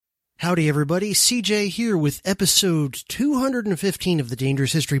Howdy, everybody. CJ here with episode 215 of the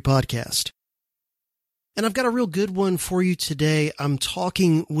Dangerous History Podcast. And I've got a real good one for you today. I'm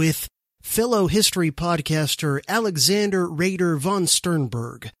talking with fellow history podcaster Alexander Rader von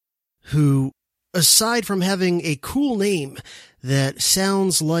Sternberg, who, aside from having a cool name that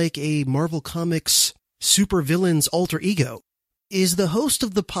sounds like a Marvel Comics supervillain's alter ego, is the host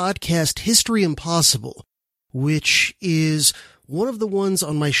of the podcast History Impossible, which is one of the ones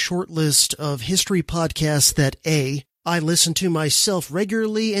on my short list of history podcasts that A, I listen to myself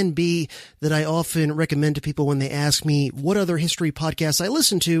regularly, and B, that I often recommend to people when they ask me what other history podcasts I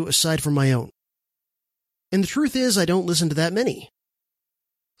listen to aside from my own. And the truth is, I don't listen to that many.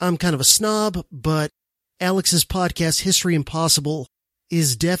 I'm kind of a snob, but Alex's podcast History Impossible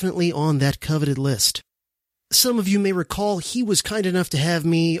is definitely on that coveted list. Some of you may recall he was kind enough to have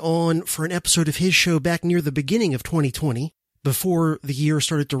me on for an episode of his show back near the beginning of 2020, before the year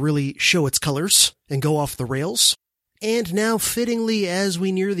started to really show its colors and go off the rails. And now, fittingly, as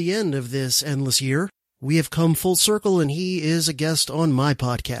we near the end of this endless year, we have come full circle and he is a guest on my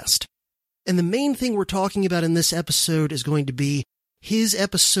podcast. And the main thing we're talking about in this episode is going to be his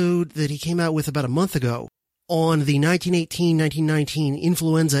episode that he came out with about a month ago on the 1918-1919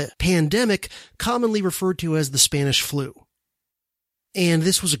 influenza pandemic, commonly referred to as the Spanish flu. And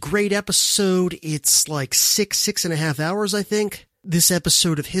this was a great episode. It's like six and a half hours, I think, this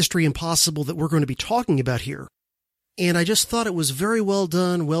episode of History Impossible that we're going to be talking about here. And I just thought it was very well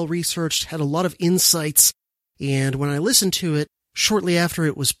done, well researched, had a lot of insights. And when I listened to it shortly after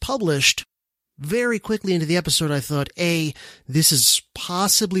it was published, very quickly into the episode, I thought, A, this is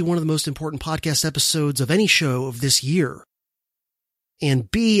possibly one of the most important podcast episodes of any show of this year. And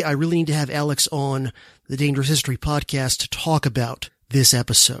B, I really need to have Alex on the Dangerous History Podcast to talk about this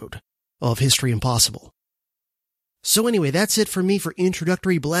episode of History Impossible. So anyway, that's it for me for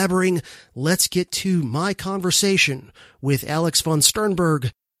introductory blabbering. Let's get to my conversation with Alex von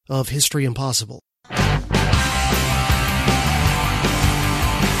Sternberg of History Impossible.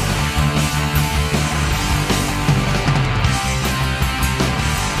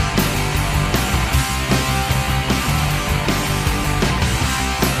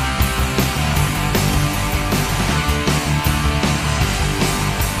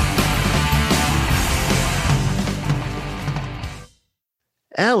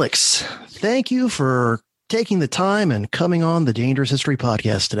 Alex, thank you for taking the time and coming on the Dangerous History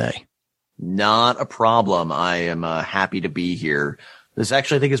Podcast today. Not a problem. I am happy to be here. This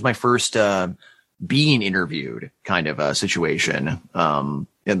actually, I think, is my first being interviewed kind of a situation in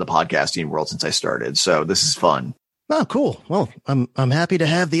the podcasting world since I started. So this is fun. Oh, cool. Well, I'm happy to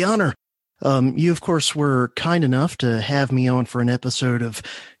have the honor. You, of course, were kind enough to have me on for an episode of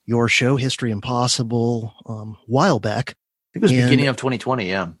your show, History Impossible, a while back. I think it was beginning of 2020.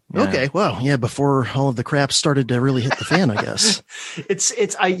 Yeah. Okay. Well, yeah. Before all of the crap started to really hit the fan, I guess.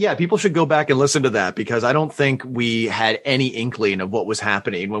 Yeah, people should go back and listen to that because I don't think we had any inkling of what was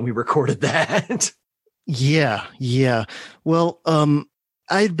happening when we recorded that. Yeah. Well,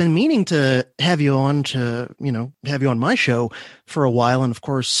 I'd been meaning to have you on my show for a while. And of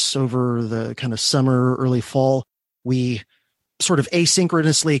course, over the kind of summer, early fall, we sort of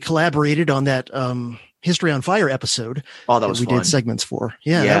asynchronously collaborated on that, History on Fire episode. Oh, that was we fun. Did segments for.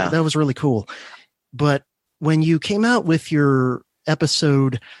 Yeah. That was really cool. But when you came out with your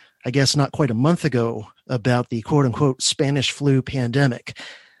episode, I guess not quite a month ago, about the quote unquote Spanish flu pandemic,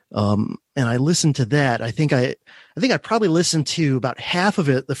 and I listened to that, I think I probably listened to about half of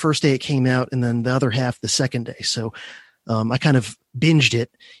it the first day it came out, and then the other half the second day. So I kind of binged it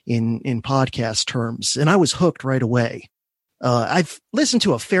in podcast terms, and I was hooked right away. I've listened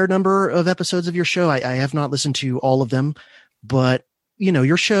to a fair number of episodes of your show. I have not listened to all of them, but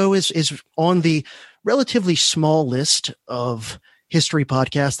your show is on the relatively small list of history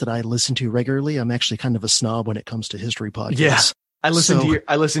podcasts that I listen to regularly. I'm actually kind of a snob when it comes to history podcasts. Yeah. I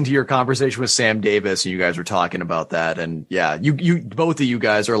listened to your conversation with Sam Davis, and you guys were talking about that. And yeah, you both of you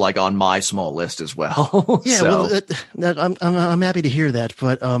guys are like on my small list as well. Yeah. So. Well, I'm happy to hear that,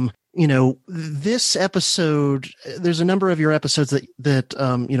 but, this episode, there's a number of your episodes that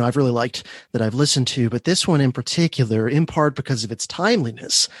I've really liked that I've listened to, but this one in particular, in part because of its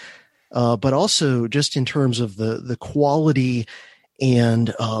timeliness, but also just in terms of the quality and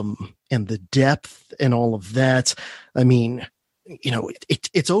the depth and all of that. I mean,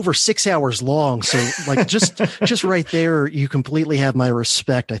 it's over 6 hours long. So like just right there, you completely have my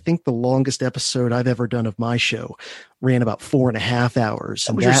respect. I think the longest episode I've ever done of my show ran about 4.5 hours.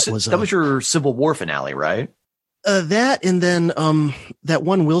 And that was your Civil War finale, right? That and then that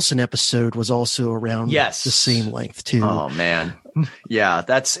one Wilson episode was also around the Yes. same length too. Oh man. Yeah,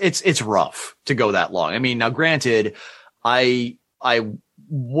 it's rough to go that long. I mean, now granted, I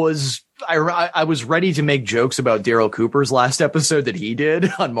was ready to make jokes about Daryl Cooper's last episode that he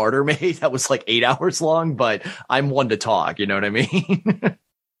did on Martyr Mate. That was like 8 hours long, but I'm one to talk, you know what I mean?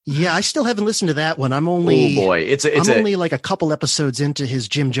 Yeah, I still haven't listened to that one. I'm only only like a couple episodes into his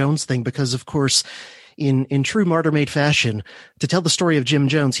Jim Jones thing because, of course, in true Martyr Mate fashion, to tell the story of Jim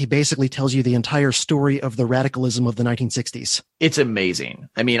Jones, he basically tells you the entire story of the radicalism of the 1960s. It's amazing.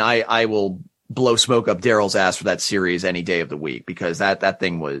 I mean, I will blow smoke up Daryl's ass for that series any day of the week because that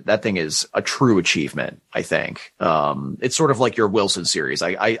thing is a true achievement. I think it's sort of like your Wilson series.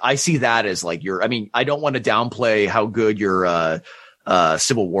 I see that as like I mean, I don't want to downplay how good your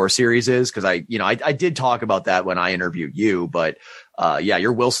Civil War series is because I did talk about that when I interviewed you, but yeah,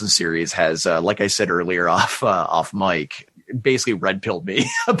 your Wilson series has like I said earlier off mic, basically red pilled me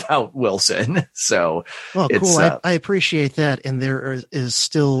about Wilson. So well, cool. I appreciate that. And there is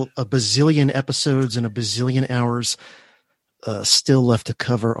still a bazillion episodes and a bazillion hours still left to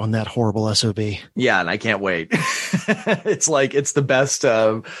cover on that horrible SOB. Yeah, and I can't wait. It's like it's the best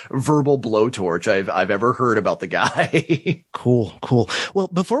verbal blowtorch I've ever heard about the guy. Cool. Well,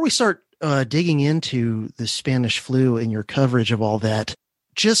 before we start digging into the Spanish flu and your coverage of all that,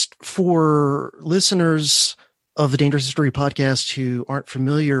 just for listeners of the Dangerous History podcast who aren't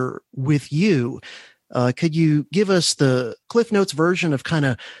familiar with you, could you give us the Cliff Notes version of kind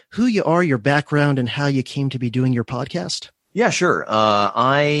of who you are, your background, and how you came to be doing your podcast? Yeah, sure.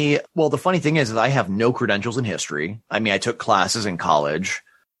 Well, the funny thing is I have no credentials in history. I mean, I took classes in college,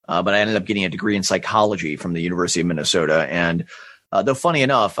 but I ended up getting a degree in psychology from the University of Minnesota. And though funny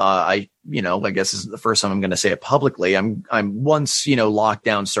enough, I guess this is the first time I'm going to say it publicly. I'm once,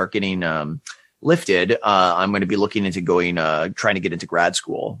 lockdowns start getting lifted, I'm going to be looking into trying to get into grad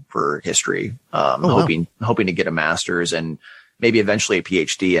school for history. Hoping to get a master's and maybe eventually a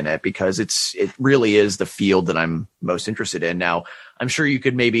PhD in it because it really is the field that I'm most interested in. Now, I'm sure you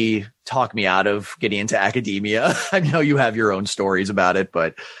could maybe talk me out of getting into academia. I know you have your own stories about it,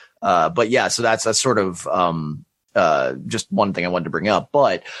 but yeah, so that's sort of, just one thing I wanted to bring up,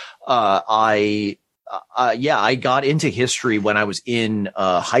 but, I got into history when I was in,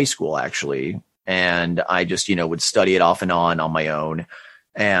 high school actually. And I just, would study it off and on my own.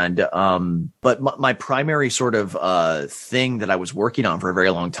 And, but my primary sort of, thing that I was working on for a very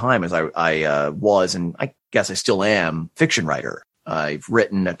long time is I was, and I guess I still am, fiction writer. I've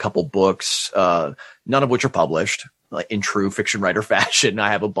written a couple books, none of which are published, like in true fiction writer fashion.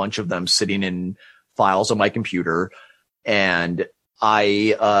 I have a bunch of them sitting in files on my computer. And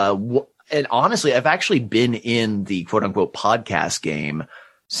and honestly, I've actually been in the quote unquote podcast game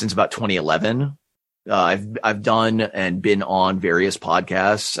since about 2011. I've done and been on various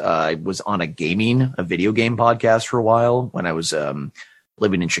podcasts. I was on a video game podcast for a while when I was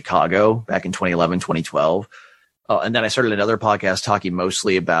living in Chicago back in 2011, 2012. And then I started another podcast talking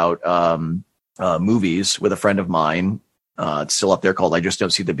mostly about movies with a friend of mine. It's still up there called I Just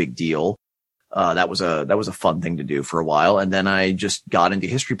Don't See the Big Deal. That was a fun thing to do for a while. And then I just got into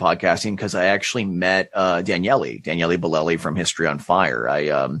history podcasting because I actually met Daniele Bolelli from History on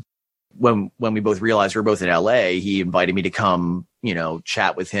Fire. When we both realized we were both in LA, he invited me to come,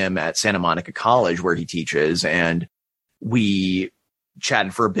 chat with him at Santa Monica College where he teaches. And we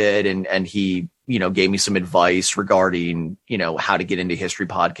chatted for a bit and he, gave me some advice regarding, how to get into history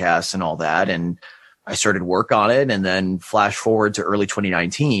podcasts and all that. And I started work on it. And then flash forward to early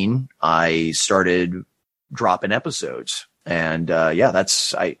 2019, I started dropping episodes. And I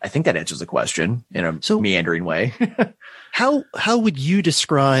think that answers the question in a meandering way. How would you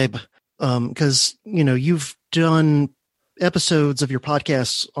describe, because, you've done episodes of your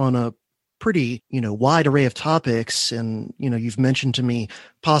podcasts on a pretty, wide array of topics. And, you've mentioned to me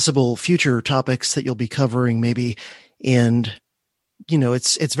possible future topics that you'll be covering maybe. And,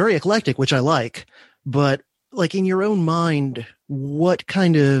 it's very eclectic, which I like. But like in your own mind, what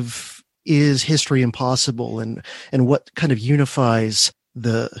kind of is History Impossible and what kind of unifies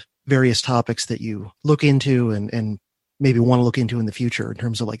the various topics that you look into and maybe want to look into in the future in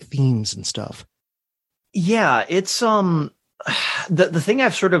terms of like themes and stuff? Yeah, it's, the thing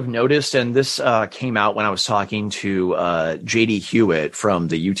I've sort of noticed, and this, came out when I was talking to, JD Hewitt from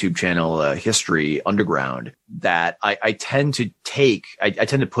the YouTube channel, History Underground, that I tend to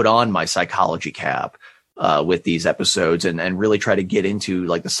put on my psychology cap, with these episodes and really try to get into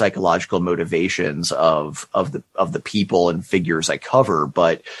like the psychological motivations of the people and figures I cover.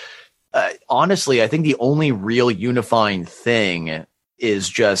 But, honestly, I think the only real unifying thing is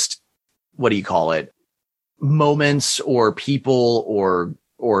just, what do you call it? moments or people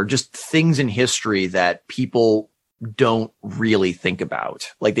or just things in history that people don't really think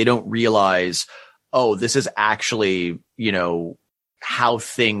about. Like they don't realize, oh, this is actually, how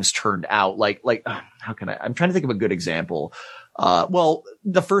things turned out. Like, I'm trying to think of a good example. Well,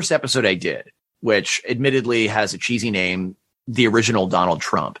 the first episode I did, which admittedly has a cheesy name, The Original Donald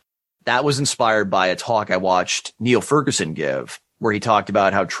Trump. That was inspired by a talk I watched Neil Ferguson give, where he talked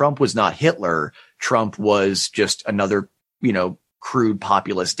about how Trump was not Hitler. Trump was just another, crude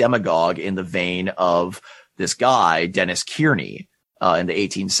populist demagogue in the vein of this guy, Dennis Kearney, in the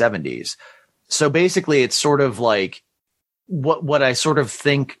 1870s. So basically it's sort of like what I sort of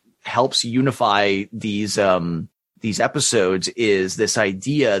think helps unify these episodes is this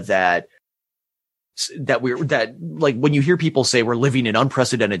idea that when you hear people say we're living in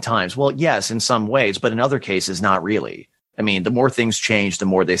unprecedented times, well, yes, in some ways, but in other cases, not really. I mean, the more things change, the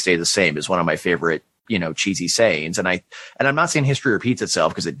more they stay the same is one of my favorite, cheesy sayings. And I'm not saying history repeats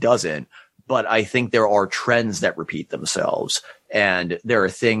itself because it doesn't, but I think there are trends that repeat themselves. And there are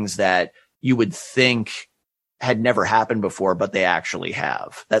things that you would think had never happened before, but they actually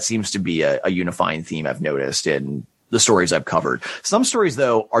have. That seems to be a unifying theme I've noticed in the stories I've covered. Some stories,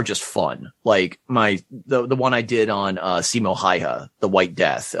 though, are just fun. Like the one I did on Simo Häyhä, the White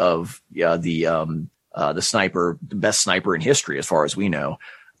Death of the sniper, the best sniper in history, as far as we know,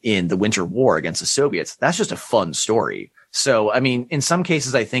 in the Winter War against the Soviets. That's just a fun story. So, I mean, in some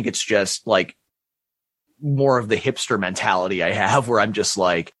cases, I think it's just like more of the hipster mentality I have, where I'm just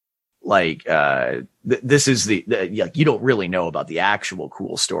this is you don't really know about the actual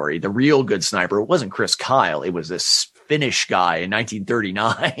cool story. The real good sniper, it wasn't Chris Kyle. It was this Finnish guy in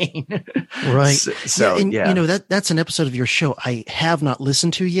 1939. Right. So that's an episode of your show I have not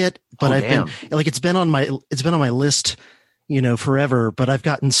listened to yet, but it's been on my list, forever, but I've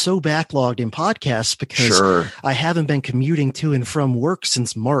gotten so backlogged in podcasts because I haven't been commuting to and from work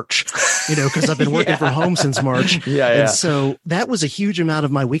since March, because I've been working from home since March. And so that was a huge amount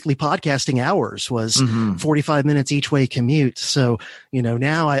of my weekly podcasting hours was 45 minutes each way commute. So,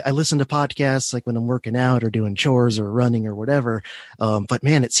 now I listen to podcasts like when I'm working out or doing chores or running or whatever. But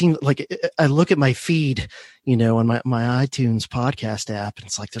man, it seemed like I look at my feed, on my iTunes podcast app, and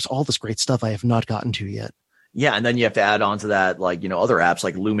it's like, there's all this great stuff I have not gotten to yet. Yeah. And then you have to add on to that, other apps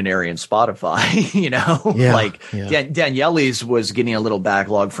like Luminary and Spotify, Daniele's was getting a little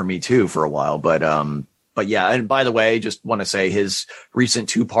backlog for me too for a while. But yeah. And by the way, just want to say his recent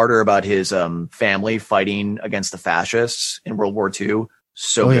 2-parter about his family fighting against the fascists in World War II.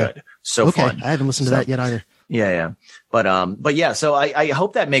 So good. So fun. I haven't listened to that yet either. Yeah. But yeah, so I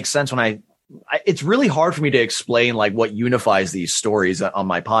hope that makes sense when it's really hard for me to explain like what unifies these stories on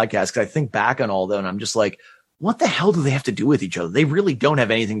my podcast. Cause I think back on all that and I'm just like, what the hell do they have to do with each other? They really don't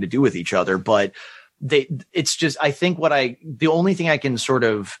have anything to do with each other, but it's just, I think the only thing I can sort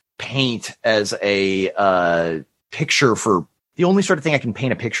of paint as a picture for the only sort of thing I can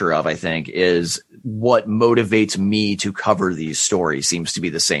paint a picture of, I think, is what motivates me to cover these stories seems to be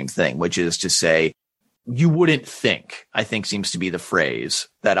the same thing, which is to say, you wouldn't think, I think seems to be the phrase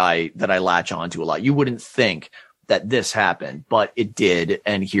that I latch onto a lot. You wouldn't think that this happened, but it did.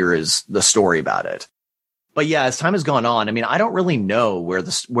 And here is the story about it. But yeah, as time has gone on, I mean, I don't really know where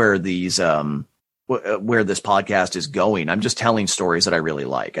this podcast is going. I'm just telling stories that I really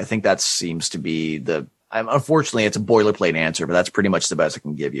like. I think that seems to be unfortunately, it's a boilerplate answer, but that's pretty much the best I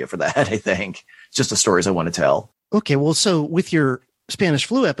can give you for that. I think it's just the stories I want to tell. Okay. Well, so with your Spanish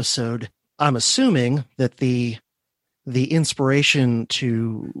flu episode, I'm assuming that the inspiration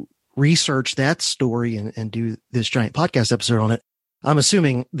to research that story and do this giant podcast episode on it, I'm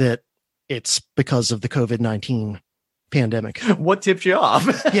assuming that it's because of the COVID-19 pandemic. What tipped you off?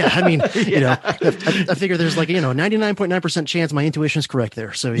 Yeah. I mean, I figure there's 99.9% chance my intuition is correct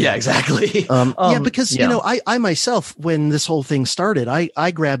there. So yeah, exactly. Because, I myself, when this whole thing started,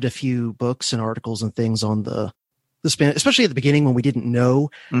 I grabbed a few books and articles and things on the Spanish, especially at the beginning when we didn't know,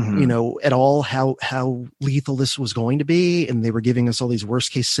 at all how lethal this was going to be. And they were giving us all these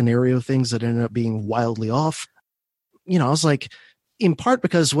worst case scenario things that ended up being wildly off. I was like, in part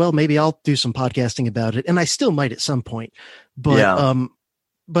because, well, maybe I'll do some podcasting about it, and I still might at some point, but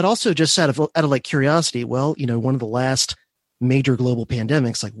also just out of curiosity. Well, one of the last major global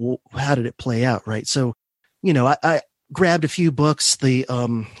pandemics, how did it play out? Right. So, I grabbed a few books, the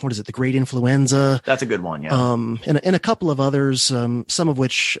Great Influenza. That's a good one. Yeah. And a couple of others, some of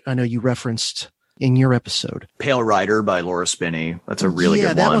which I know you referenced in your episode. Pale Rider by Laura Spinney. That's a really good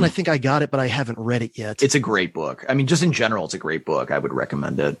one. Yeah, that one I think I got it, but I haven't read it yet. It's a great book. I mean, just in general, it's a great book. I would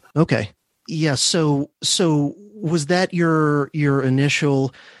recommend it. Okay. Yeah. So was that your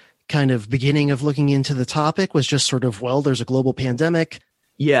initial kind of beginning of looking into the topic was just sort of, well, there's a global pandemic.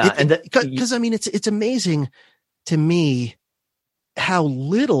 Yeah. Because I mean, it's amazing to me how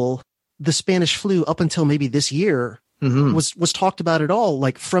little the Spanish flu up until maybe this year was talked about at all.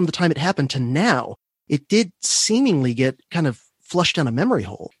 Like from the time it happened to now, it did seemingly get kind of flushed down a memory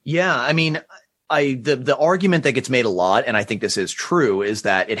hole. Yeah. I mean, the argument that gets made a lot, and I think this is true, is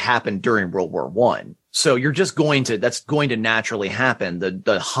that it happened during World War I. So you're just that's going to naturally happen.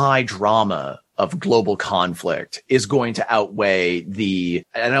 The high drama of global conflict is going to outweigh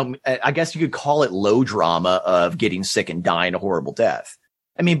I guess you could call it low drama of getting sick and dying a horrible death.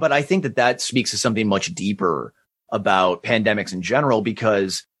 I mean, but I think that speaks to something much deeper about pandemics in general,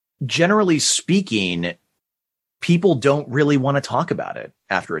 because generally speaking, people don't really want to talk about it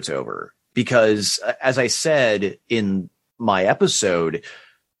after it's over. Because as I said in my episode,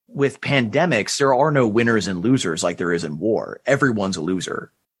 with pandemics, there are no winners and losers like there is in war. Everyone's a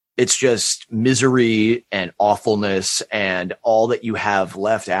loser. It's just misery and awfulness, and all that you have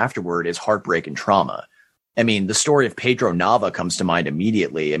left afterward is heartbreak and trauma. I mean, the story of Pedro Nava comes to mind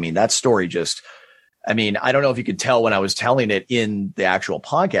immediately. I mean, that story I don't know if you could tell when I was telling it in the actual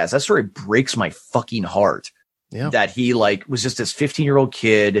podcast, that story breaks my fucking heart. Yeah. That he was just this 15-year-old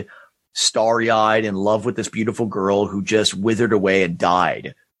kid, starry-eyed, in love with this beautiful girl who just withered away and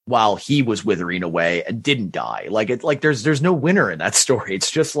died while he was withering away and didn't die. There's no winner in that story. It's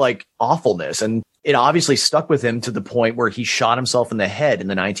just awfulness. And it obviously stuck with him to the point where he shot himself in the head in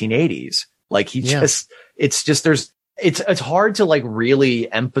the 1980s. It's hard to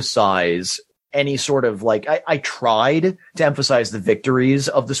really emphasize any sort of I tried to emphasize the victories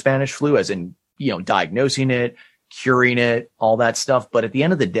of the Spanish flu, as in, diagnosing it, curing it, all that stuff. But at the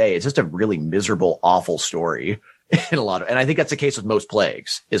end of the day, it's just a really miserable, awful story and I think that's the case with most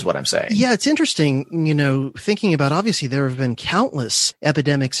plagues, is what I'm saying. Yeah, it's interesting, thinking about, obviously there have been countless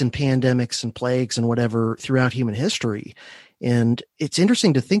epidemics and pandemics and plagues and whatever throughout human history. And it's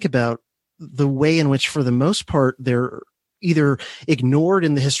interesting to think about the way in which, for the most part, they're either ignored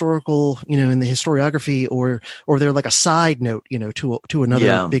in the historical, in the historiography, or they're like a side note, to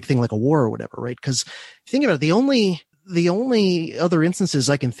another big thing like a war or whatever, right? Because think about it, the only other instances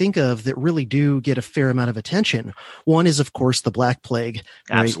I can think of that really do get a fair amount of attention, one is, of course, the Black Plague,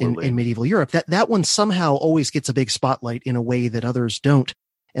 right, in medieval Europe. That one somehow always gets a big spotlight in a way that others don't.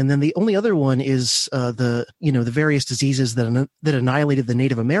 And then the only other one is the various diseases that annihilated the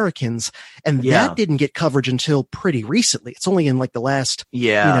Native Americans, and that didn't get coverage until pretty recently. It's only in the last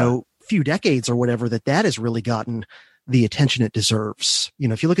few decades or whatever that has really gotten the attention it deserves.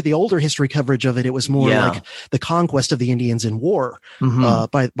 If you look at the older history coverage of it, it was more like the conquest of the Indians in war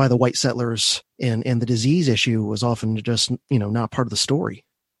by the white settlers, and the disease issue was often just not part of the story.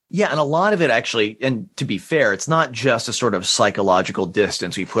 Yeah, and a lot of it actually, and to be fair, it's not just a sort of psychological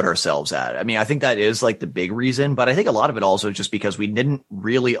distance we put ourselves at. I mean, I think that is the big reason, but I think a lot of it also is just because we didn't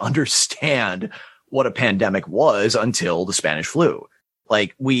really understand what a pandemic was until the Spanish flu.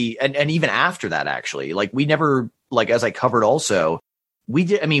 And even after that, actually, we never, as I covered also, we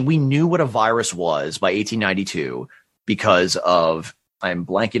knew what a virus was by 1892 because of, I'm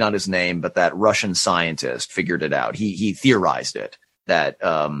blanking on his name, but that Russian scientist figured it out. He theorized it. That,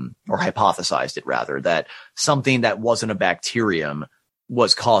 or hypothesized it rather, that something that wasn't a bacterium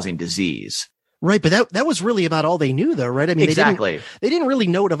was causing disease. Right. But that was really about all they knew, though, right? I mean, exactly. They didn't really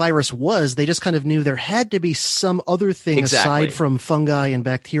know what a virus was. They just kind of knew there had to be some other thing aside from fungi and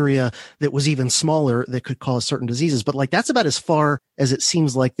bacteria that was even smaller that could cause certain diseases. But that's about as far as it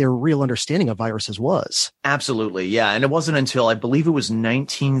seems like their real understanding of viruses was. Absolutely. Yeah. And it wasn't until, I believe it was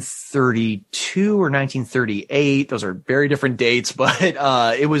 1932 or 1938. Those are very different dates, but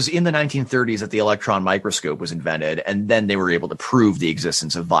it was in the 1930s that the electron microscope was invented. And then they were able to prove the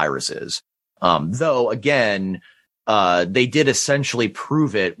existence of viruses. Though again, they did essentially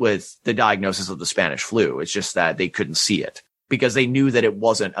prove it with the diagnosis of the Spanish flu. It's just that they couldn't see it because they knew that it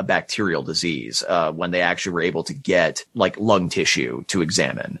wasn't a bacterial disease, when they actually were able to get lung tissue to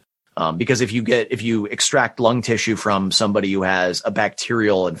examine. Because if you extract lung tissue from somebody who has a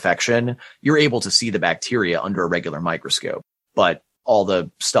bacterial infection, you're able to see the bacteria under a regular microscope, but all the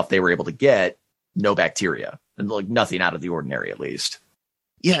stuff they were able to get, no bacteria, and nothing out of the ordinary, at least.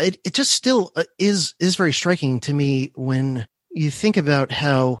 Yeah, it just still is very striking to me when you think about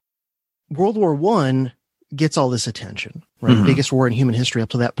how World War I gets all this attention, right? Mm-hmm. Biggest war in human history up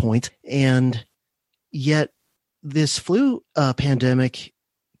to that point. And yet this flu pandemic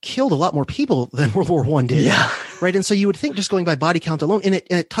killed a lot more people than World War I did. Yeah. Right. And so you would think, just going by body count alone, and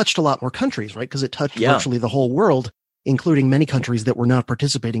it touched a lot more countries, right? Because it touched virtually the whole world, including many countries that were not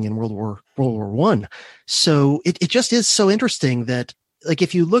participating in World War I. So it just is so interesting that like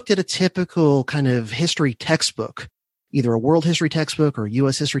if you looked at a typical kind of history textbook, either a world history textbook or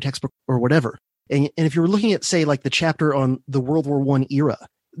U.S. history textbook or whatever, and if you were looking at, say, like the chapter on the World War I era,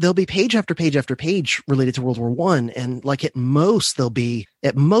 there'll be page after page after page related to World War I, and like at most there'll be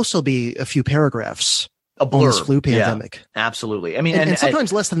a few paragraphs A blurb. on this flu pandemic. Yeah, absolutely. I mean, and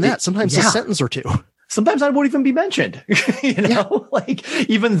sometimes less than that. Sometimes a sentence or two. Sometimes I won't even be mentioned, like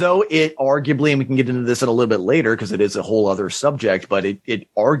even though it arguably, and we can get into this in a little bit later because it is a whole other subject, but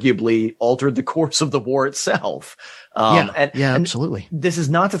it arguably altered the course of the war itself. Absolutely. This is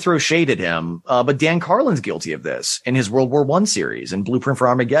not to throw shade at him, but Dan Carlin's guilty of this in his World War I series and Blueprint for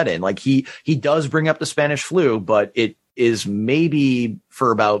Armageddon. Like he does bring up the Spanish flu, but it is maybe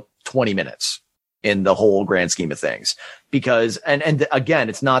for about 20 minutes. In the whole grand scheme of things, because, and again,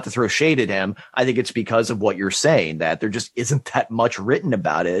 it's not to throw shade at him. I think it's because of what you're saying, that there just isn't that much written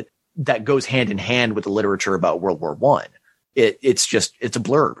about it that goes hand in hand with the literature about World War I. It's a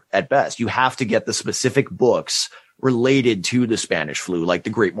blurb at best. You have to get the specific books related to the Spanish flu, like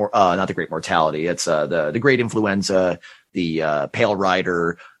not the Great Mortality. It's, the Great Influenza, the, Pale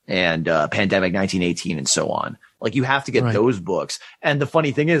Rider, and, Pandemic 1918 and so on. Like you have to get those books. And the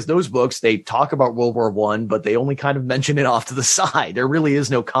funny thing is those books, they talk about World War I, but they only kind of mention it off to the side. There really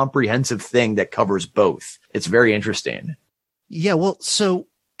is no comprehensive thing that covers both. It's very interesting. Yeah. Well, so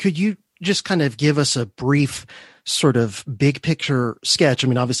could you just kind of give us a brief sort of big picture sketch? I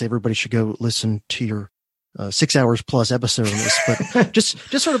mean, obviously everybody should go listen to your 6 hours plus episode on this, but just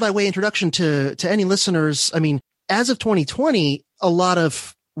sort of by way of introduction to any listeners. I mean, as of 2020, a lot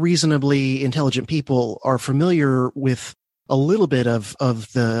of reasonably intelligent people are familiar with a little bit of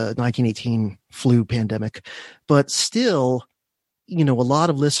the 1918 flu pandemic, but still, a lot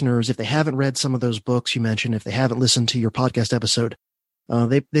of listeners, if they haven't read some of those books you mentioned, if they haven't listened to your podcast episode,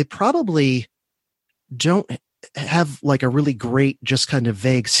 they probably don't have like a really great, just kind of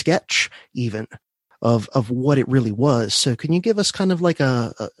vague sketch even of what it really was. So can you give us kind of like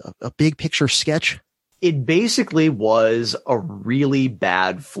a big picture sketch? It basically was a really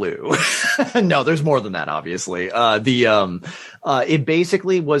bad flu. No, there's more than that, obviously. It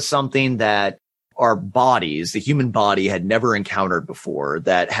basically was something that our bodies, the human body, had never encountered before,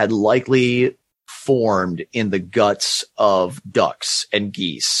 that had likely formed in the guts of ducks and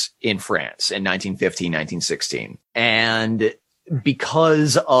geese in France in 1915, 1916. And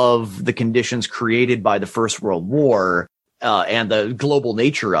because of the conditions created by the First World War, and the global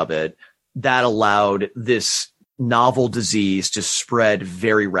nature of it, that allowed this novel disease to spread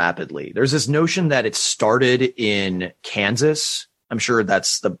very rapidly. There's this notion that it started in Kansas. I'm sure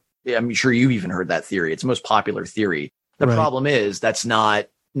you've even heard that theory. It's the most popular theory. The problem is that's not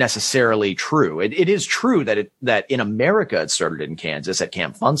necessarily true. It is true that in America it started in Kansas at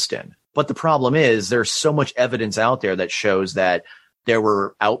Camp Funston. But the problem is there's so much evidence out there that shows that there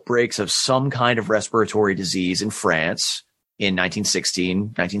were outbreaks of some kind of respiratory disease in France in 1916,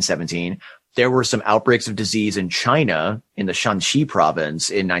 1917. There were some outbreaks of disease in China in the Shanxi province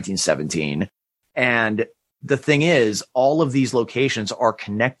in 1917. And the thing is, all of these locations are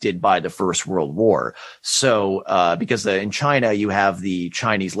connected by the First World War. So, because in China, you have the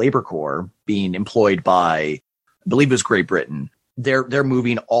Chinese Labor Corps being employed by, I believe it was Great Britain. They're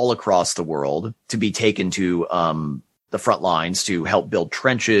moving all across the world to be taken to, the front lines to help build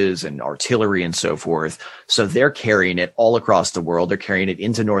trenches and artillery and so forth. So they're carrying it all across the world. They're carrying it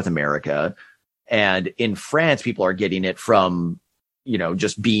into North America. And in France, people are getting it from,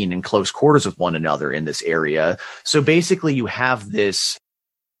 just being in close quarters with one another in this area. So basically you have this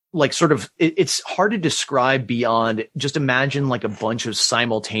like sort of, it's hard to describe beyond just imagine like a bunch of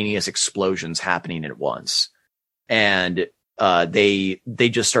simultaneous explosions happening at once. And they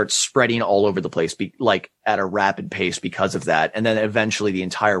just start spreading all over the place, like at a rapid pace because of that. And then eventually the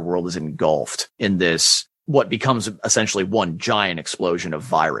entire world is engulfed in this, what becomes essentially one giant explosion of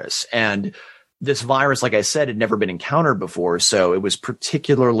virus. And this virus, like I said, had never been encountered before. So it was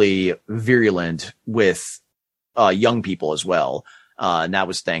particularly virulent with, young people as well. And that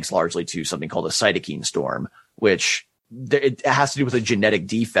was thanks largely to something called a cytokine storm, which it has to do with a genetic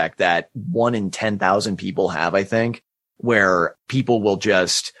defect that 1 in 10,000 people have, I think, where people will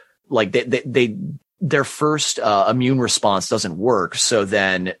just like their first immune response doesn't work. So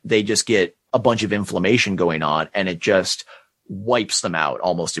then they just get a bunch of inflammation going on and it just wipes them out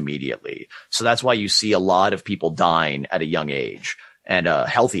almost immediately. So that's why you see a lot of people dying at a young age and a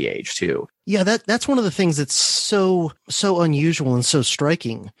healthy age too. Yeah. That's one of the things that's so unusual and so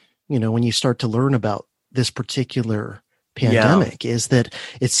striking, when you start to learn about this particular pandemic is that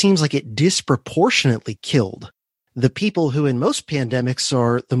it seems like it disproportionately killed the people who in most pandemics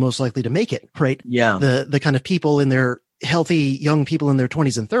are the most likely to make it, right? Yeah. The kind of people in their healthy young people in their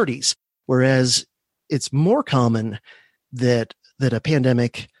 20s and 30s, whereas it's more common that a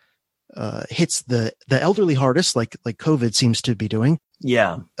pandemic hits the elderly hardest, like COVID seems to be doing.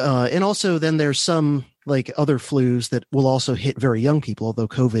 Yeah. And also then there's some like other flus that will also hit very young people, although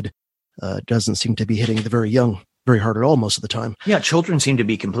COVID doesn't seem to be hitting the very young very hard at all most of the time. Yeah, children seem to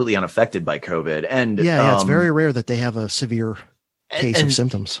be completely unaffected by COVID. And yeah, it's very rare that they have a severe case of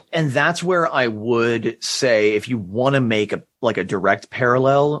symptoms. And that's where I would say, if you want to make a direct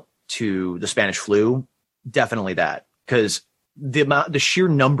parallel to the Spanish flu, definitely that. Because the sheer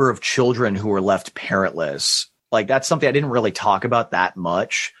number of children who are left parentless, like that's something I didn't really talk about that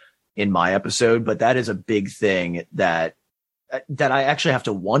much in my episode, but that is a big thing that I actually have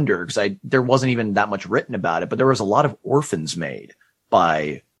to wonder, because there wasn't even that much written about it, but there was a lot of orphans made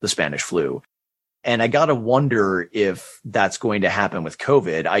by the Spanish flu. And I got to wonder if that's going to happen with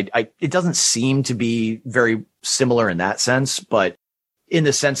COVID. It doesn't seem to be very similar in that sense, but in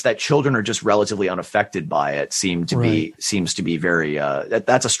the sense that children are just relatively unaffected by it seems to be very,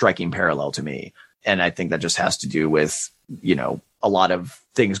 that's a striking parallel to me. And I think that just has to do with, a lot of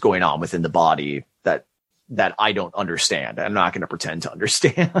things going on within the body that I don't understand. I'm not going to pretend to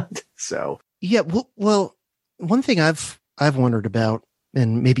understand. So yeah, well, one thing I've wondered about,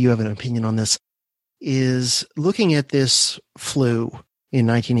 and maybe you have an opinion on this, is looking at this flu in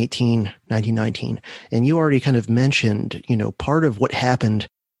 1918, 1919, and you already kind of mentioned, part of what happened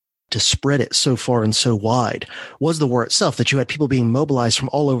to spread it so far and so wide was the war itself, that you had people being mobilized from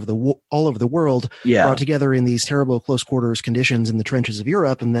all over the world, brought together in these terrible close quarters conditions in the trenches of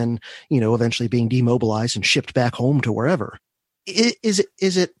Europe, and then, eventually being demobilized and shipped back home to wherever. Is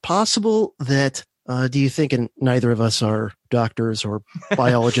it possible that, do you think, and neither of us are doctors or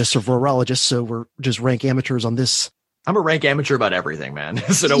biologists or virologists, so we're just rank amateurs on this. I'm a rank amateur about everything, man.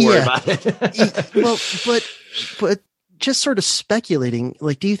 So don't worry about it. Well, but just sort of speculating,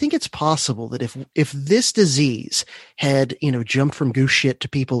 like, do you think it's possible that if this disease had, jumped from goose shit to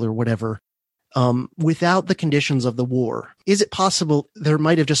people or whatever, without the conditions of the war, is it possible there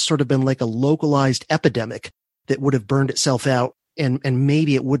might have just sort of been like a localized epidemic that would have burned itself out, and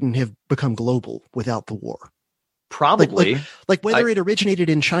maybe it wouldn't have become global without the war? Probably. Like whether it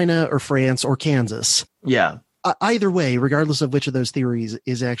originated in China or France or Kansas. Yeah. Either way, regardless of which of those theories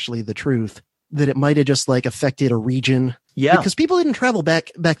is actually the truth, that it might have just like affected a region. Yeah. Because people didn't travel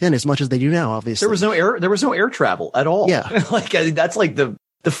back then as much as they do now, obviously. There was no air travel at all. Yeah. That's like the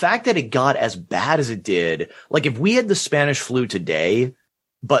fact that it got as bad as it did. Like if we had the Spanish flu today,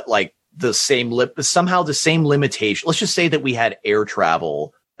 but like somehow the same limitation, let's just say that we had air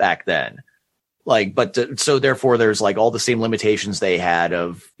travel back then. So therefore there's like all the same limitations they had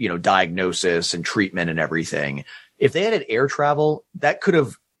of, diagnosis and treatment and everything. If they had air travel, that could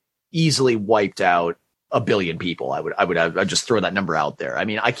have easily wiped out 1 billion people. I'd just throw that number out there. I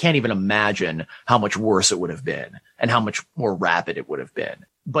mean, I can't even imagine how much worse it would have been and how much more rapid it would have been.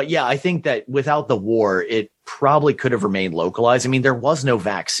 But yeah, I think that without the war, it probably could have remained localized. I mean, there was no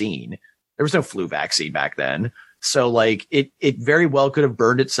vaccine. There was no flu vaccine back then. So like it very well could have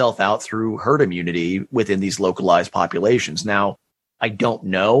burned itself out through herd immunity within these localized populations. Now, I don't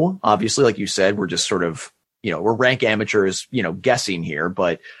know. Obviously, like you said, we're just sort of, we're rank amateurs, guessing here.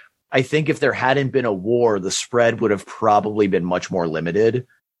 But I think if there hadn't been a war, the spread would have probably been much more limited.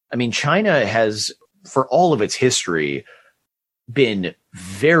 I mean, China has, for all of its history, been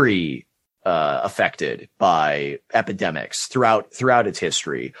very affected by epidemics throughout its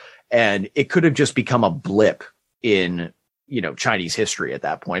history. And it could have just become a blip in, Chinese history at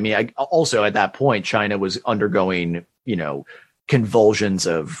that point. I mean, also at that point, China was undergoing, convulsions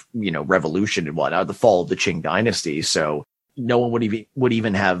of, revolution and whatnot, the fall of the Qing dynasty. So no one would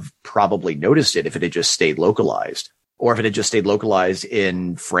even have probably noticed it if it had just stayed localized, or if it had just stayed localized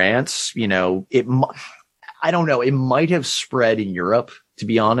in France. I don't know. It might have spread in Europe, to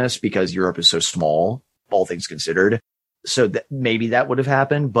be honest, because Europe is so small, all things considered. So maybe that would have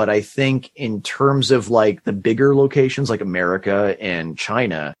happened. But I think in terms of like the bigger locations like America and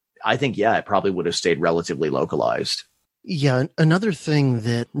China, I think, yeah, it probably would have stayed relatively localized. Yeah. Another thing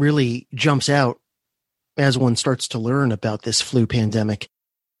that really jumps out as one starts to learn about this flu pandemic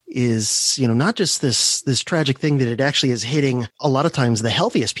is, not just this tragic thing that it actually is hitting a lot of times the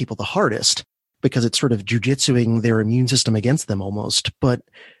healthiest people the hardest, because it's sort of jujitsuing their immune system against them almost, but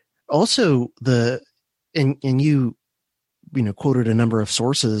also and you quoted a number of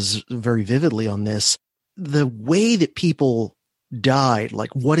sources very vividly on this, the way that people died,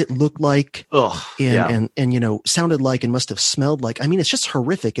 like what it looked like and sounded like and must have smelled like. I mean, it's just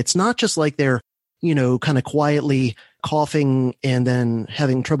horrific. It's not just like they're, kind of quietly coughing and then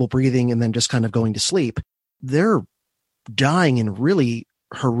having trouble breathing and then just kind of going to sleep. They're dying in really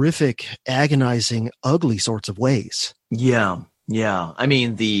horrific, agonizing, ugly sorts of ways. Yeah. Yeah. I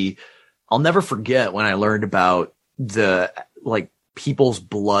mean, I'll never forget when I learned about the, like, people's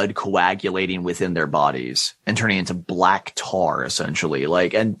blood coagulating within their bodies and turning into black tar, essentially.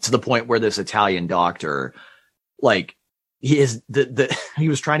 Like, and to the point where this Italian doctor, like, he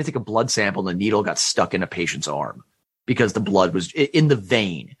was trying to take a blood sample and the needle got stuck in a patient's arm because the blood was in the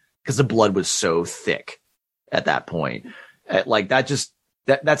vein, because the blood was so thick at that point. Like,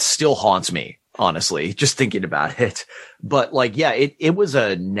 that still haunts me, honestly, just thinking about it. But like, yeah, it was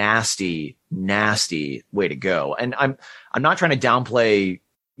a nasty, nasty way to go. And I'm not trying to downplay,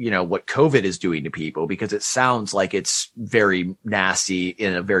 what COVID is doing to people, because it sounds like it's very nasty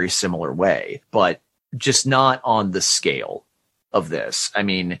in a very similar way, but just not on the scale of this. I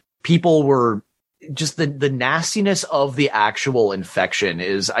mean, people were just the nastiness of the actual infection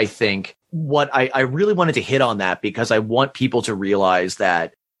is, I think, what I really wanted to hit on that, because I want people to realize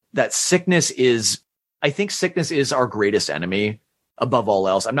that sickness is our greatest enemy above all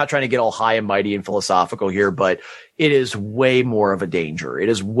else. I'm not trying to get all high and mighty and philosophical here, but it is way more of a danger. It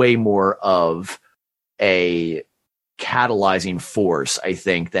is way more of a catalyzing force, I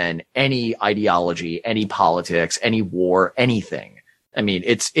think, than any ideology, any politics, any war, anything. I mean,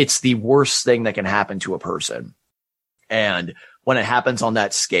 it's the worst thing that can happen to a person. And when it happens on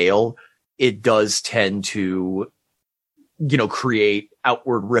that scale, it does tend to, create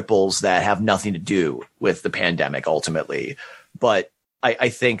outward ripples that have nothing to do with the pandemic ultimately. But I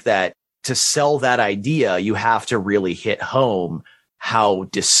think that to sell that idea, you have to really hit home how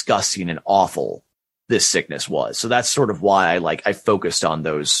disgusting and awful this sickness was. So that's sort of why I focused on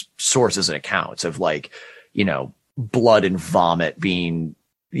those sources and accounts of blood and vomit being,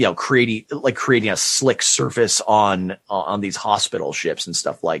 creating a slick surface on these hospital ships and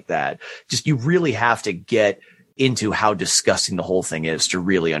stuff like that. Just, you really have to get into how disgusting the whole thing is to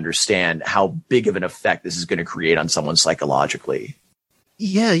really understand how big of an effect this is going to create on someone psychologically.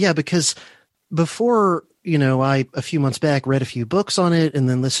 Yeah, because before, I, a few months back, read a few books on it and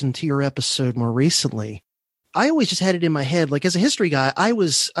then listened to your episode more recently, I always just had it in my head, like, as a history guy, I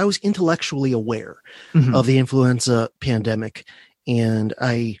was intellectually aware of the influenza pandemic, and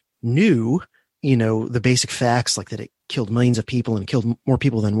I knew, the basic facts, like that it killed millions of people and killed more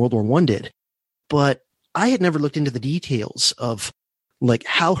people than World War I did. But I had never looked into the details of like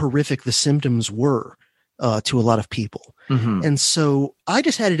how horrific the symptoms were to a lot of people. And so I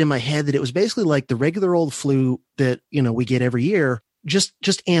just had it in my head that it was basically like the regular old flu that, we get every year, just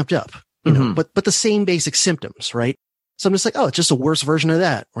amped up, but the same basic symptoms, right? So I'm just like, oh, it's just a worse version of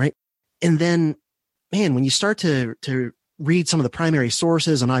that, right? And then, man, when you start to read some of the primary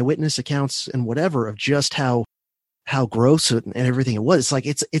sources and eyewitness accounts and whatever of just how gross and everything it was, it's like,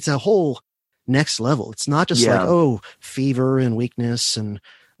 it's a whole next level. It's not just like, oh, fever and weakness and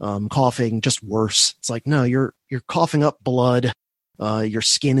coughing, just worse. It's like, no, you're coughing up blood. Your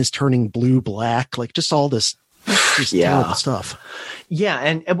skin is turning blue, black, like just all this just terrible stuff. Yeah.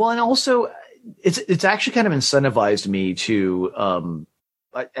 And also it's actually kind of incentivized me to,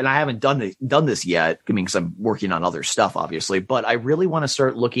 and I haven't done this yet. I mean, cause I'm working on other stuff, obviously, but I really want to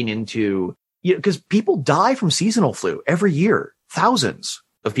start looking into, cause people die from seasonal flu every year. Thousands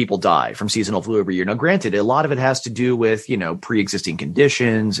of people die from seasonal flu every year. Now, granted, a lot of it has to do with, pre-existing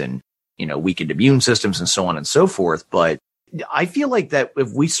conditions and, weakened immune systems and so on and so forth. But I feel like that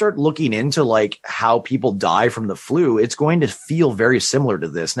if we start looking into like how people die from the flu, it's going to feel very similar to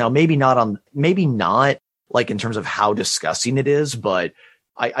this. Now, maybe not like in terms of how disgusting it is, but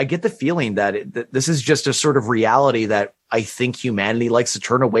I get the feeling that this is just a sort of reality that I think humanity likes to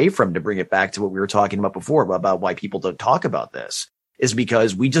turn away from, to bring it back to what we were talking about before about why people don't talk about this. Is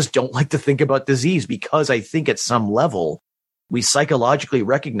because we just don't like to think about disease, because I think at some level we psychologically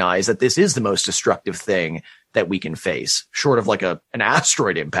recognize that this is the most destructive thing that we can face, short of like an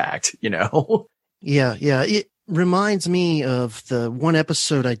asteroid impact, Yeah. It reminds me of the one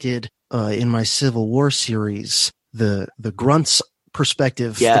episode I did in my Civil War series, the Grunts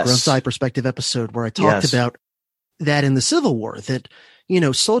perspective, the Grunts Eye perspective episode, where I talked about that in the Civil War, that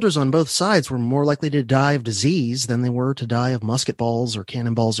soldiers on both sides were more likely to die of disease than they were to die of musket balls or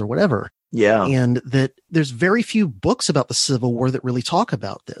cannonballs or whatever. Yeah. And that there's very few books about the Civil War that really talk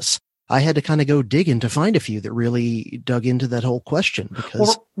about this. I had to kind of go digging to find a few that really dug into that whole question,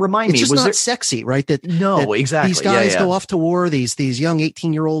 because remind me, it's just not sexy, right? No, exactly. These guys go off to war, these young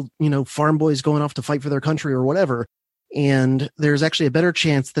 18-year-old, farm boys going off to fight for their country or whatever. And there's actually a better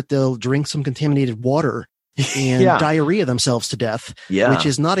chance that they'll drink some contaminated water and diarrhea themselves to death, which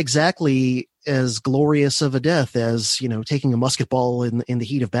is not exactly as glorious of a death as, taking a musket ball in the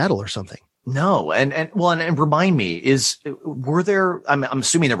heat of battle or something. No. And remind me, were there, I'm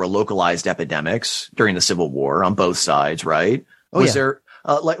assuming there were localized epidemics during the Civil War on both sides, right? Oh, Was yeah. there,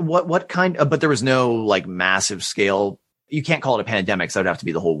 what kind of, but there was no like massive scale. You can't call it a pandemic. So that would have to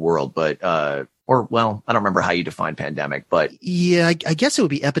be the whole world, but, I don't remember how you define pandemic, but Yeah, I guess it would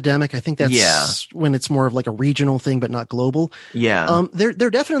be epidemic. I think that's when it's more of like a regional thing, but not global. yeah. There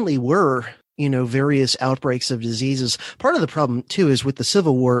definitely were, various outbreaks of diseases. Part of the problem too is with the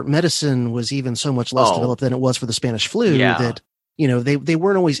Civil War, medicine was even so much less developed than it was for the Spanish flu that, they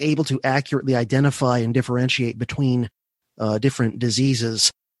weren't always able to accurately identify and differentiate between different diseases.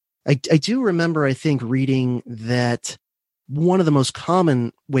 I do remember, I think, reading that one of the most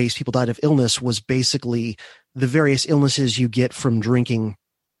common ways people died of illness was basically the various illnesses you get from drinking,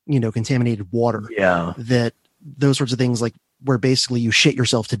 contaminated water. Yeah. That those sorts of things, like where basically you shit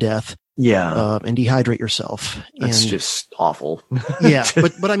yourself to death. Yeah. And dehydrate yourself. That's just awful. Yeah.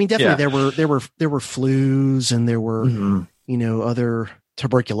 But I mean, definitely there were flus and there were, other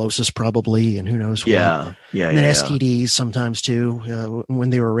tuberculosis probably, and who knows what. Yeah. And then STDs sometimes too,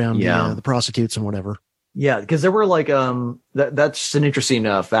 when they were around the prostitutes and whatever. Yeah, because there were like that's an interesting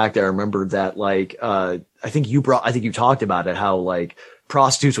fact. I remember that I think you talked about it, how like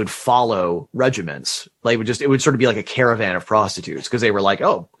prostitutes would follow regiments. Like it would sort of be like a caravan of prostitutes because they were like,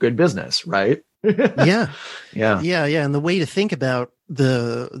 oh, good business, right? Yeah. Yeah. And the way to think about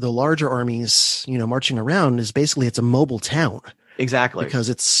the larger armies, marching around is basically it's a mobile town. Exactly. Because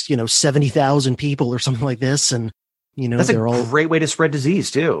it's, 70,000 people or something like this. And, that's they're a great way to spread disease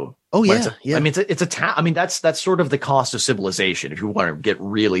too. Oh yeah. Yeah. I mean, it's a town. I mean, that's sort of the cost of civilization. If you want to get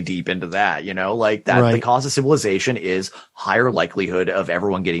really deep into that, like that, right. The cost of civilization is higher likelihood of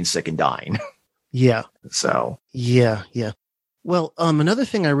everyone getting sick and dying. Yeah. So. Yeah. Well, another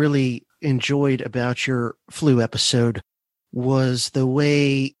thing I really enjoyed about your flu episode was the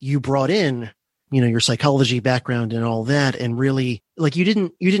way you brought in, your psychology background and all that. And really, like, you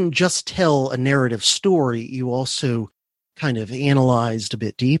didn't just tell a narrative story. You also kind of analyzed a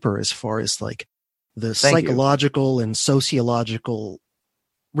bit deeper as far as like the psychological and sociological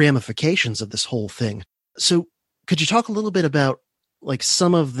ramifications of this whole thing. So could you talk a little bit about like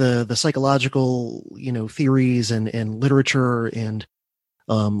some of the psychological, theories and literature and,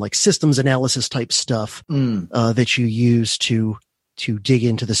 like systems analysis type stuff, that you use to dig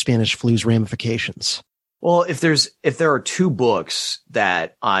into the Spanish flu's ramifications? Well, if there are two books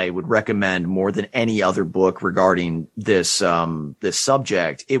that I would recommend more than any other book regarding this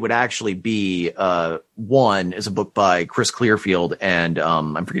subject, it would actually be, one is a book by Chris Clearfield and,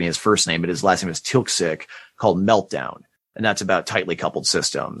 I'm forgetting his first name, but his last name is Tilksik, called Meltdown. And that's about tightly coupled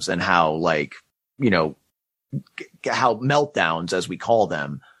systems and how how meltdowns, as we call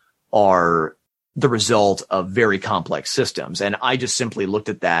them, are the result of very complex systems. And I just simply looked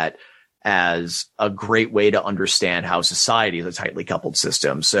at that as a great way to understand how society is a tightly coupled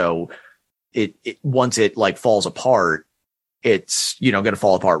system. So it once it like falls apart, it's, going to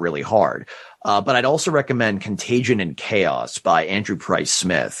fall apart really hard. But I'd also recommend Contagion and Chaos by Andrew Price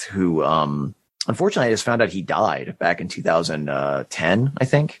Smith, who, unfortunately I just found out he died back in 2010, I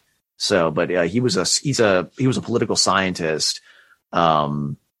think. So, but he was a political scientist,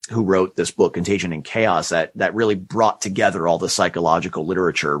 who wrote this book, Contagion and Chaos, that really brought together all the psychological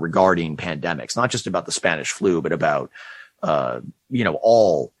literature regarding pandemics, not just about the Spanish flu, but about,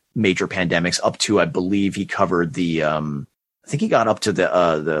 all major pandemics up to, I believe he covered I think he got up to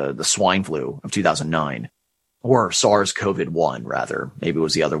the swine flu of 2009, or SARS-CoV-1 rather. Maybe it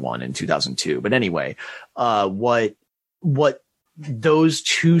was the other one in 2002. But anyway, what those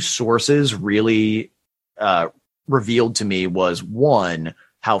two sources really, revealed to me was, one,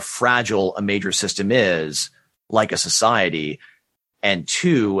 how fragile a major system is, like a society, and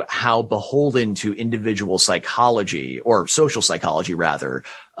two, how beholden to individual psychology, or social psychology rather,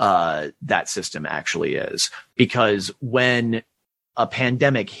 that system actually is. Because when a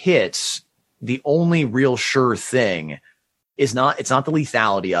pandemic hits, the only real sure thing it's not the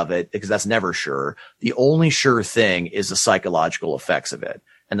lethality of it, because that's never sure. The only sure thing is the psychological effects of it.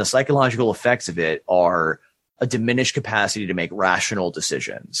 And the psychological effects of it are a diminished capacity to make rational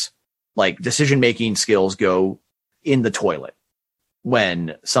decisions. Like, decision-making skills go in the toilet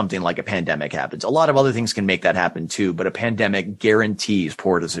when something like a pandemic happens. A lot of other things can make that happen too, but a pandemic guarantees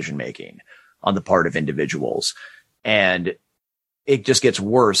poor decision-making on the part of individuals. And it just gets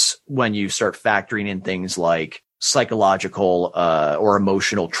worse when you start factoring in things like psychological, or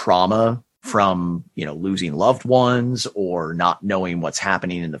emotional trauma from, losing loved ones or not knowing what's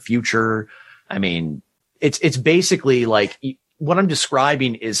happening in the future. I mean, it's basically like what I'm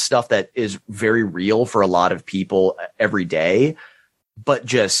describing is stuff that is very real for a lot of people every day, but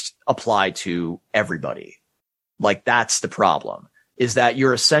just apply to everybody. Like, that's the problem, is that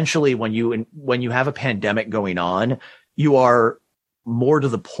you're essentially, when you have a pandemic going on, you are, more to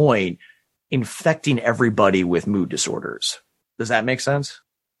the point, infecting everybody with mood disorders. Does that make sense?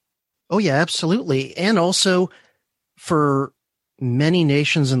 Oh yeah, absolutely. And also, for many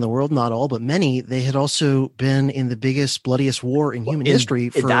nations in the world, not all, but many, they had also been in the biggest, bloodiest war in human history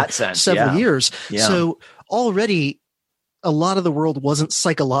for that sense, several years. Yeah. So already a lot of the world wasn't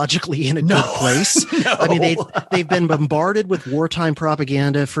psychologically in a good place. No. I mean, they've been bombarded with wartime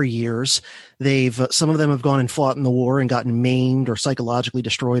propaganda for years. Some of them have gone and fought in the war and gotten maimed or psychologically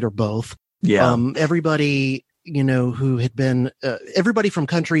destroyed, or both. Yeah. Everybody, who had been, everybody from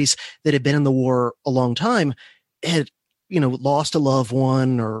countries that had been in the war a long time had, lost a loved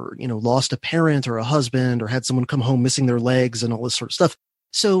one, or, lost a parent or a husband, or had someone come home missing their legs and all this sort of stuff.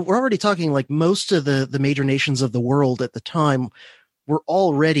 So we're already talking, like, most of the major nations of the world at the time were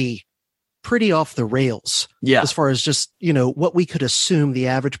already pretty off the rails. Yeah. As far as just, what we could assume the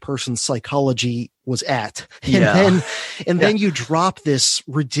average person's psychology was at. Yeah. And then you drop this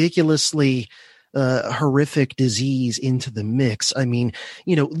ridiculously horrific disease into the mix. I mean,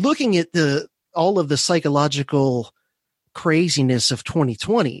 looking at all of the psychological craziness of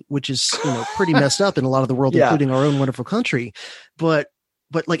 2020, which is, pretty messed up in a lot of the world, including our own wonderful country. But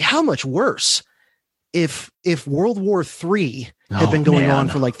like, how much worse if World War III had been going on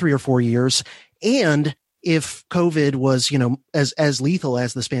for like 3 or 4 years, and if COVID was, as lethal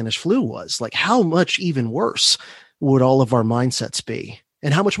as the Spanish flu was? Like, how much even worse would all of our mindsets be?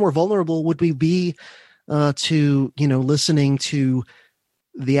 And how much more vulnerable would we be to, listening to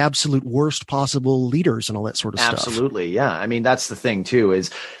the absolute worst possible leaders and all that sort of stuff? Absolutely. Yeah. I mean, that's the thing too, is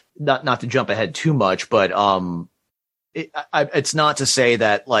not to jump ahead too much, but, it's not to say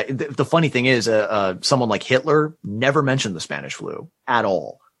that, like, the funny thing is, someone like Hitler never mentioned the Spanish flu at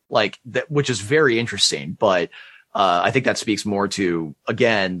all, like that, which is very interesting. But, I think that speaks more to,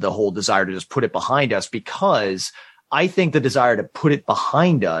 again, the whole desire to just put it behind us, because I think the desire to put it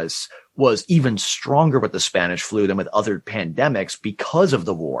behind us was even stronger with the Spanish flu than with other pandemics because of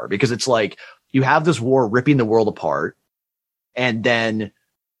the war. Because it's like, you have this war ripping the world apart, and then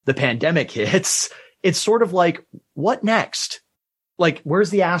the pandemic hits. It's sort of like, what next? Like,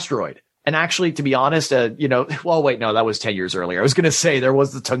 where's the asteroid? And actually, to be honest, well, wait, no, that was 10 years earlier. I was going to say there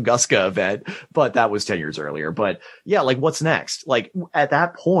was the Tunguska event, but that was 10 years earlier. But yeah, like, what's next? Like, at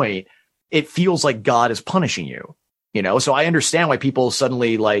that point, it feels like God is punishing you, So I understand why people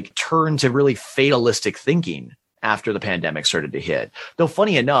suddenly, like, turn to really fatalistic thinking after the pandemic started to hit. Though,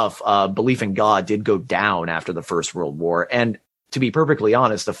 funny enough, belief in God did go down after the First World War. And to be perfectly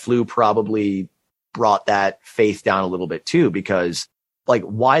honest, the flu probably brought that faith down a little bit too, because, like,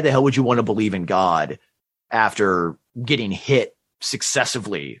 why the hell would you want to believe in God after getting hit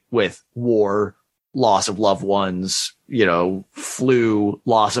successively with war, loss of loved ones, flu,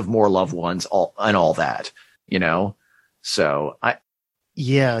 loss of more loved ones, all that, So a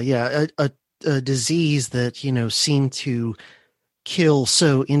disease that, seemed to kill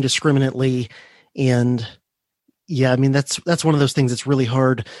so indiscriminately. And yeah, I mean, that's one of those things that's really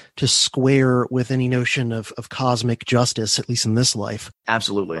hard to square with any notion of cosmic justice, at least in this life.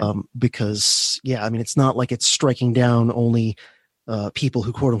 Absolutely. Because, yeah, I mean, it's not like it's striking down only people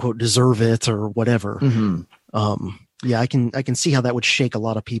who, quote unquote, deserve it or whatever. Mm-hmm. Yeah, I can see how that would shake a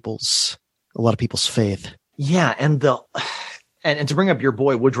lot of people's faith. Yeah. And to bring up your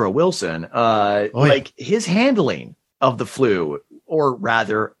boy, Woodrow Wilson, his handling of the flu, or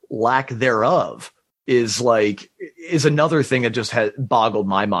rather lack thereof, is another thing that just has boggled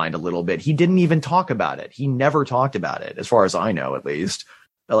my mind a little bit. He didn't even talk about it. He never talked about it, as far as I know, at least.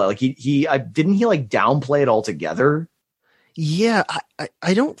 Like, didn't he like downplay it altogether? Yeah,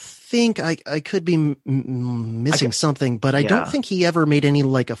 I don't think I could be missing something, but I don't think he ever made any,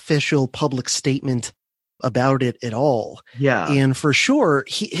 like, official public statement about it at all. Yeah. And for sure,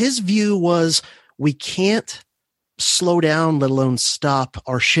 his view was, we can't slow down, let alone stop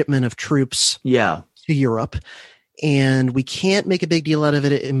our shipment of troops to Europe. And we can't make a big deal out of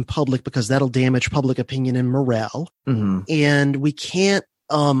it in public, because that'll damage public opinion and morale. Mm-hmm. And we can't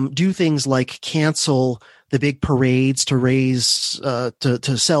do things like cancel the big parades to raise,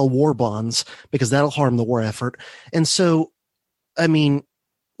 to sell war bonds, because that'll harm the war effort. And so, I mean,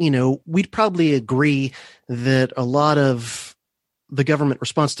 we'd probably agree that a lot of the government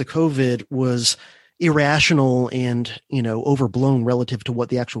response to COVID was irrational and, overblown relative to what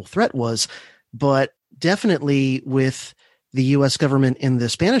the actual threat was. But definitely with the U.S. government and the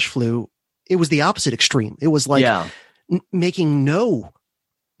Spanish flu, it was the opposite extreme. It was like making no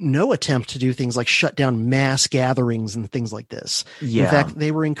no attempt to do things like shut down mass gatherings and things like this. Yeah. In fact,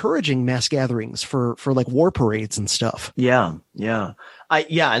 they were encouraging mass gatherings for like war parades and stuff. Yeah. And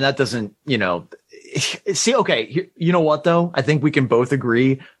that doesn't, see, okay. You know what though? I think we can both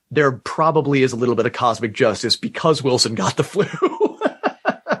agree there probably is a little bit of cosmic justice because Wilson got the flu.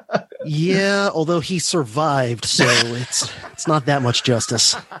 Yeah. Although he survived. So it's not that much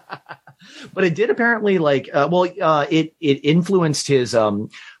justice. But it did apparently it influenced his,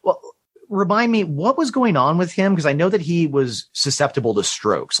 remind me what was going on with him. Cause I know that he was susceptible to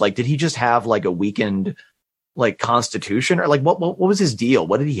strokes. Like, did he just have like a weakened like constitution or like what was his deal?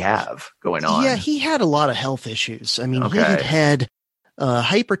 What did he have going on? Yeah. He had a lot of health issues. I mean, he had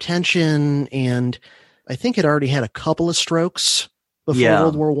hypertension and I think had already had a couple of strokes before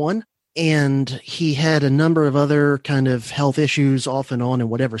World War I. And he had a number of other kind of health issues off and on and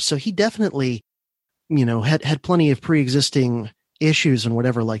whatever. So he definitely, had plenty of pre-existing issues and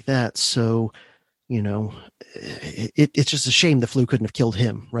whatever like that. So, it's just a shame the flu couldn't have killed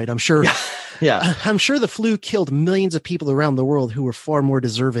him, right? I'm sure. Yeah. I'm sure the flu killed millions of people around the world who were far more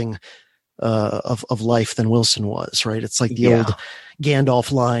deserving of life than Wilson was, right? It's like the old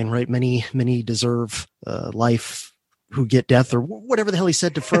Gandalf line, right? Many deserve life who get death, or whatever the hell he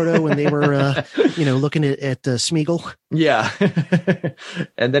said to Frodo when they were, looking at Smeagol. Yeah.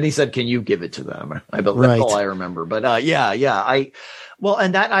 And then he said, "Can you give it to them?" That's all I remember. But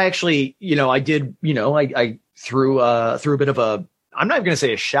and that I actually, I did, I threw a bit of a, I'm not even going to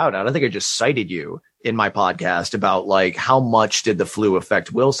say a shout out. I think I just cited you in my podcast about like how much did the flu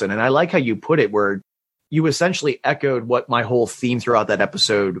affect Wilson, and I like how you put it where you essentially echoed what my whole theme throughout that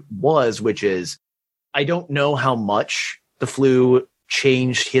episode was, which is, I don't know how much the flu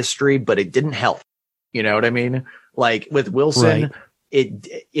changed history, but it didn't help. You know what I mean? Like with Wilson,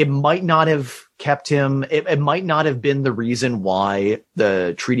 it might not have kept him. It might not have been the reason why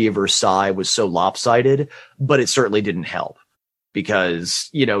the Treaty of Versailles was so lopsided, but it certainly didn't help because,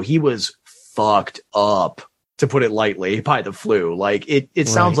 he was fucked up, to put it lightly, by the flu. Like it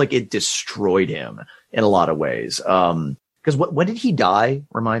sounds like it destroyed him in a lot of ways. Because when did he die?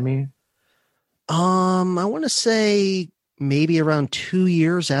 Remind me. I want to say maybe around 2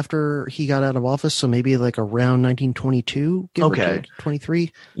 years after he got out of office. So maybe like around 1922, give or take,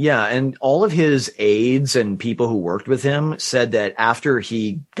 23. Yeah. And all of his aides and people who worked with him said that after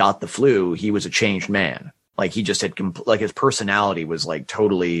he got the flu, he was a changed man. Like he just had, his personality was like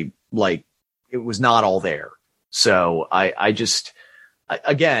totally like, it was not all there. So I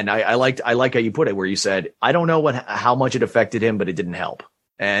like how you put it, where you said, I don't know how much it affected him, but it didn't help.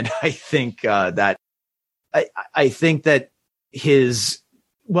 And I think that his,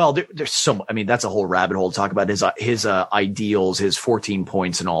 there's so, I mean, that's a whole rabbit hole to talk about his ideals, his 14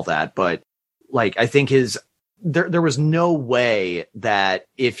 points and all that. But like, I think there was no way that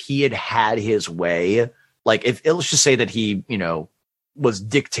if he had his way, like let's just say that he, was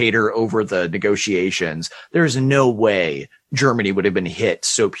dictator over the negotiations, there's no way Germany would have been hit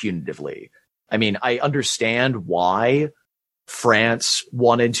so punitively. I mean, I understand why France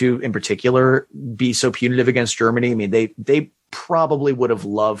wanted to, in particular, be so punitive against Germany. I mean, they probably would have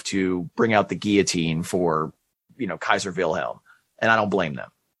loved to bring out the guillotine for, Kaiser Wilhelm. And I don't blame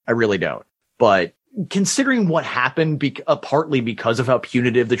them. I really don't. But considering what happened, partly because of how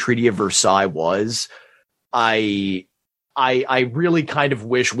punitive the Treaty of Versailles was, I really kind of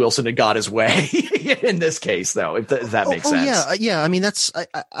wish Wilson had got his way in this case, though, if that makes sense. Yeah. I mean,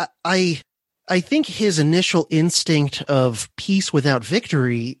 I think his initial instinct of peace without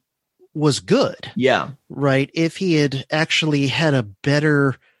victory was good. Yeah. Right. If he had actually had a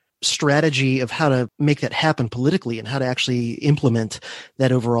better strategy of how to make that happen politically and how to actually implement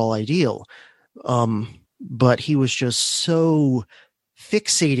that overall ideal. But he was just so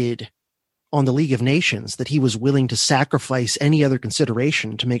fixated on the League of Nations that he was willing to sacrifice any other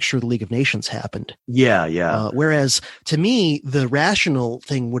consideration to make sure the League of Nations happened. Yeah. Whereas to me, the rational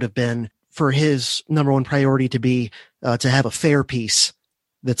thing would have been for his number one priority to be to have a fair peace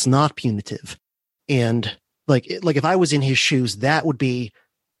that's not punitive. And like if I was in his shoes, that would be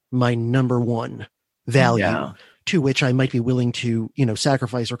my number one value to which I might be willing to,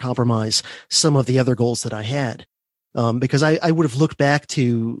 sacrifice or compromise some of the other goals that I had. Because I would have looked back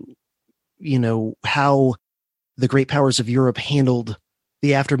to, how the great powers of Europe handled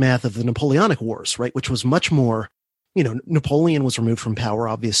the aftermath of the Napoleonic Wars, right? Which was much more, Napoleon was removed from power,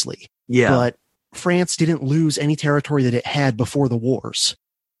 obviously. Yeah. But France didn't lose any territory that it had before the wars.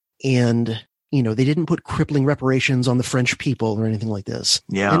 And, they didn't put crippling reparations on the French people or anything like this.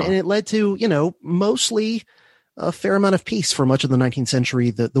 Yeah. And it led to, mostly a fair amount of peace for much of the 19th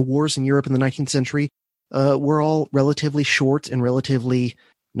century. The wars in Europe in the 19th century were all relatively short and relatively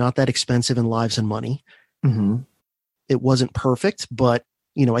not that expensive in lives and money. Mm-hmm. It wasn't perfect, but,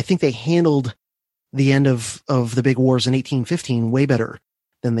 I think they handled the end of the big wars in 1815 way better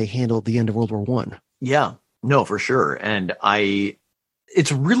than they handled the end of World War One. Yeah, no, for sure. And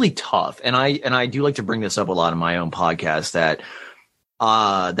it's really tough. And I do like to bring this up a lot in my own podcast that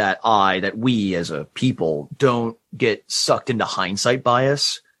we as a people don't get sucked into hindsight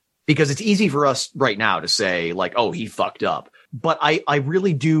bias, because it's easy for us right now to say like, oh, he fucked up. But I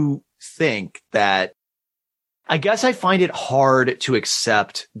really do think that, I guess I find it hard to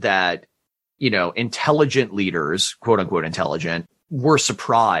accept that, intelligent leaders, quote unquote intelligent, were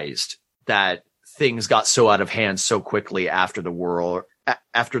surprised that things got so out of hand so quickly after the war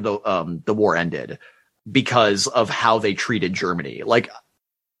ended, because of how they treated Germany. Like,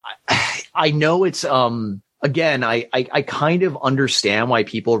 I know it's, again, I kind of understand why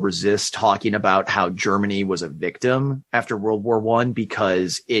people resist talking about how Germany was a victim after World War One,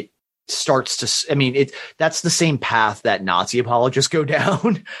 because it starts to, that's the same path that Nazi apologists go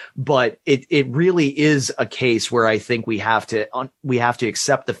down, but it really is a case where I think we have to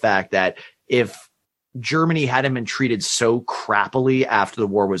accept the fact that if Germany hadn't been treated so crappily after the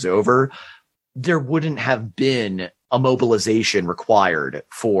war was over, there wouldn't have been a mobilization required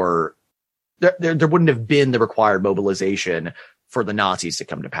for there wouldn't have been the required mobilization for the Nazis to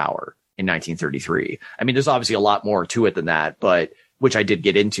come to power in 1933. There's obviously a lot more to it than that, but which I did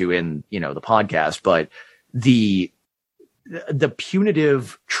get into in, the podcast, but the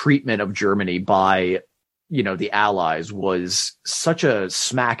punitive treatment of Germany by, the Allies was such a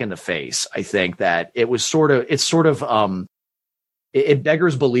smack in the face. I think that it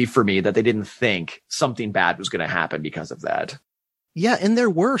beggars belief for me that they didn't think something bad was going to happen because of that. Yeah. And there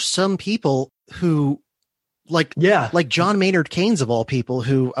were some people who, like John Maynard Keynes of all people,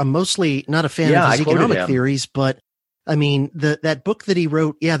 who I'm mostly not a fan of his economic theories, but that book that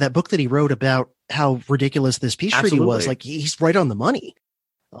he wrote about how ridiculous this peace treaty was, like, he's right on the money.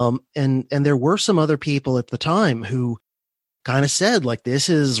 And there were some other people at the time who kind of said, like, this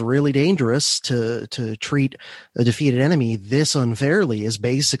is really dangerous to treat a defeated enemy this unfairly, is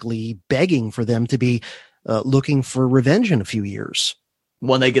basically begging for them to be looking for revenge in a few years.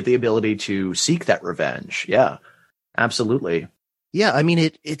 When they get the ability to seek that revenge. Yeah, absolutely. Yeah.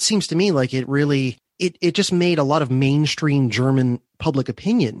 It seems to me like it really, it just made a lot of mainstream German public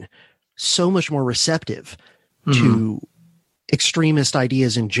opinion so much more receptive to extremist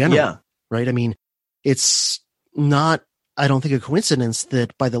ideas in general. Yeah. Right. It's not, I don't think, a coincidence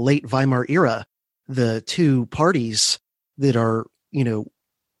that by the late Weimar era, the two parties that are,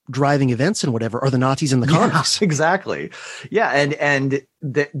 driving events and whatever are the Nazis and the commies. Exactly. Yeah. And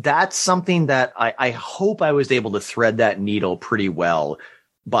that's something that I hope I was able to thread that needle pretty well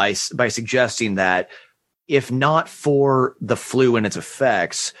by suggesting that if not for the flu and its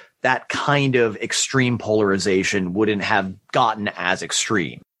effects, that kind of extreme polarization wouldn't have gotten as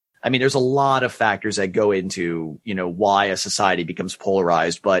extreme. There's a lot of factors that go into, why a society becomes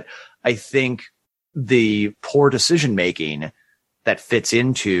polarized, but I think the poor decision making that fits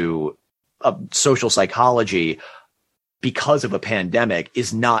into a social psychology because of a pandemic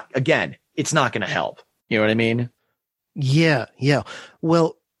is not, again, it's not going to help. You know what I mean? Yeah. Yeah.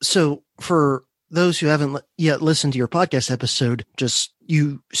 Well, so for those who haven't yet listened to your podcast episode, just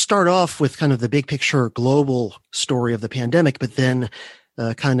you start off with kind of the big picture global story of the pandemic, but then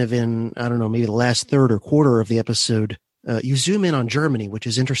kind of in, I don't know, maybe the last third or quarter of the episode, you zoom in on Germany, which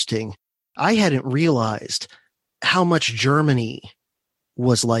is interesting. I hadn't realized how much Germany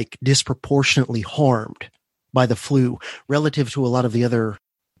was like disproportionately harmed by the flu relative to a lot of the other,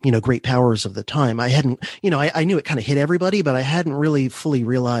 great powers of the time. I hadn't, I knew it kind of hit everybody, but I hadn't really fully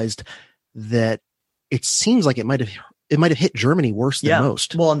realized that it seems like it might have hit Germany worse than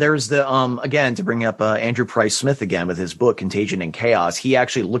most. Well, and there's the, again, to bring up Andrew Price Smith again with his book, Contagion and Chaos, he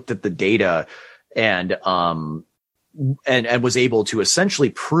actually looked at the data and was able to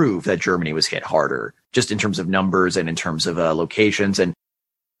essentially prove that Germany was hit harder, just in terms of numbers and in terms of locations. And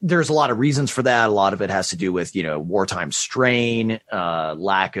there's a lot of reasons for that. A lot of it has to do with, wartime strain,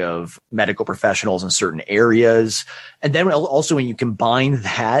 lack of medical professionals in certain areas. And then also when you combine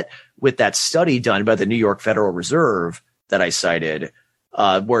that with that study done by the New York Federal Reserve that I cited,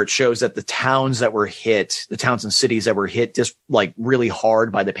 where it shows that the towns and cities that were hit just like really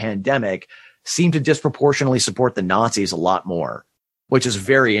hard by the pandemic seem to disproportionately support the Nazis a lot more, which is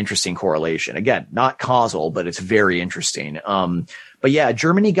very interesting correlation. Again, not causal, but it's very interesting. But yeah,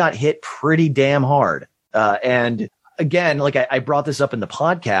 Germany got hit pretty damn hard. And again, like I brought this up in the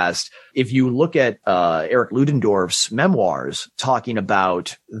podcast, if you look at Eric Ludendorff's memoirs talking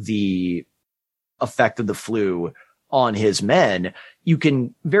about the effect of the flu on his men, you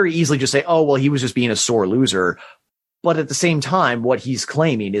can very easily just say, oh, well, he was just being a sore loser. But at the same time, what he's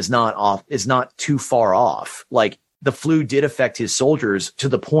claiming is not too far off. Like, the flu did affect his soldiers to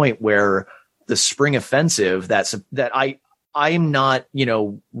the point where the spring offensive I'm not,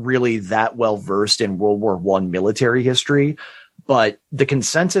 really that well versed in World War I military history, but the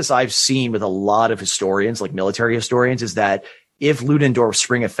consensus I've seen with a lot of historians, like military historians, is that if Ludendorff's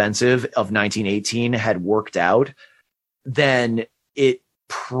spring offensive of 1918 had worked out, then it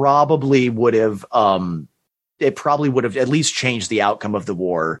probably would have at least changed the outcome of the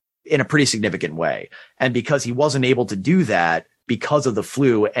war in a pretty significant way. And because he wasn't able to do that because of the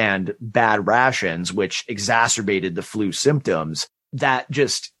flu and bad rations, which exacerbated the flu symptoms, that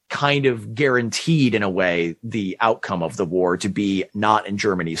just kind of guaranteed in a way the outcome of the war to be not in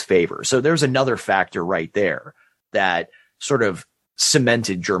Germany's favor. So there's another factor right there that sort of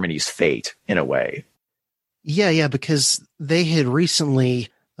cemented Germany's fate in a way. Yeah, because they had recently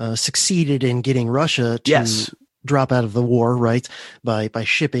succeeded in getting Russia to drop out of the war, right? By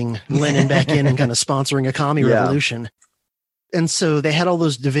shipping Lenin back in and kind of sponsoring a commie revolution. And so they had all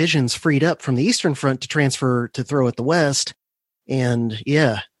those divisions freed up from the Eastern Front to transfer to throw at the West. And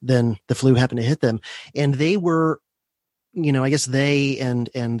then the flu happened to hit them. And they were, I guess they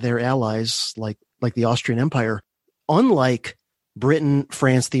and their allies, like the Austrian Empire, unlike Britain,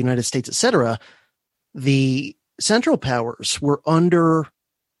 France, the United States, etc., the Central Powers were under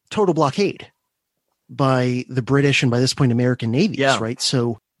total blockade by the British and by this point American navies, right?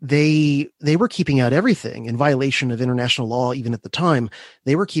 So they were keeping out everything in violation of international law. Even at the time,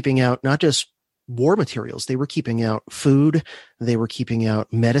 they were keeping out not just war materials, they were keeping out food, they were keeping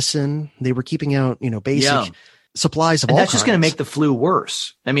out medicine, they were keeping out, basic supplies of all kinds. That's just going to make the flu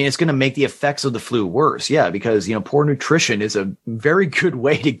worse. I mean, it's going to make the effects of the flu worse. Yeah, because, poor nutrition is a very good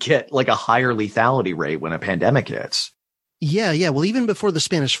way to get like a higher lethality rate when a pandemic hits. Yeah. Well, even before the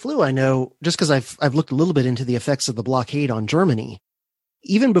Spanish flu, I know, just because I've looked a little bit into the effects of the blockade on Germany,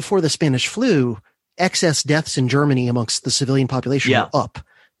 even before the Spanish flu, excess deaths in Germany amongst the civilian population were up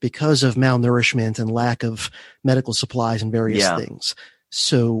because of malnourishment and lack of medical supplies and various things.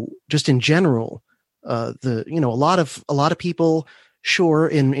 So just in general, a lot of people, sure,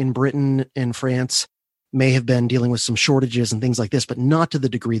 in Britain and France may have been dealing with some shortages and things like this, but not to the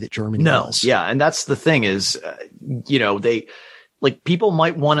degree that Germany was. Yeah. And that's the thing is, people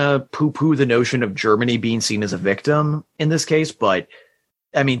might want to poo-poo the notion of Germany being seen as a victim in this case, but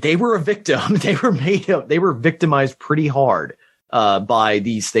I mean, they were a victim. They were victimized pretty hard, by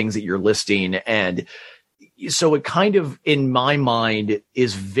these things that you're listing. And so it kind of, in my mind,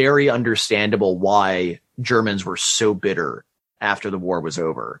 is very understandable why Germans were so bitter after the war was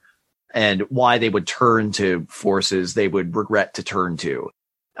over and why they would turn to forces they would regret to turn to.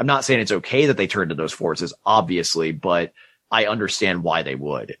 I'm not saying it's okay that they turned to those forces, obviously, but I understand why they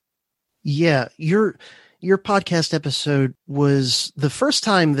would. Yeah, your podcast episode was the first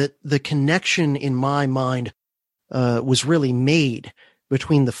time that the connection in my mind was really made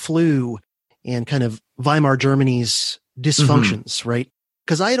between the flu and kind of Weimar Germany's dysfunctions, right?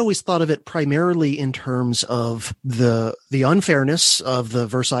 Because I had always thought of it primarily in terms of the unfairness of the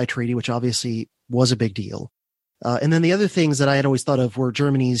Versailles Treaty, which obviously was a big deal. And then the other things that I had always thought of were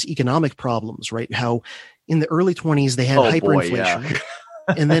Germany's economic problems, right? How in the early 20s they had hyperinflation.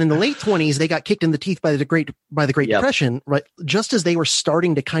 And then in the late 20s, they got kicked in the teeth by the Great Depression, right? Just as they were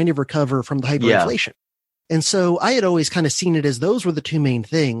starting to kind of recover from the hyperinflation. And so I had always kind of seen it as those were the two main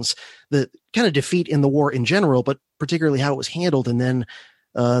things, the kind of defeat in the war in general, but particularly how it was handled. And then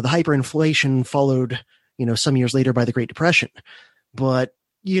the hyperinflation followed, some years later by the Great Depression. But,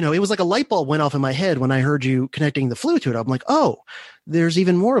 it was like a light bulb went off in my head when I heard you connecting the flu to it. I'm like, oh, there's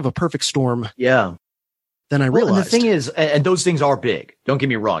even more of a perfect storm. Yeah. Than I realized. And the thing is, and those things are big. Don't get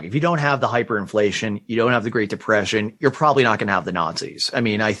me wrong. If you don't have the hyperinflation, you don't have the Great Depression, you're probably not going to have the Nazis. I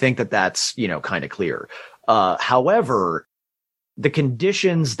mean, I think that's, kind of clear. However, the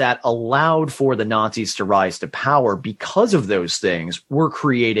conditions that allowed for the Nazis to rise to power because of those things were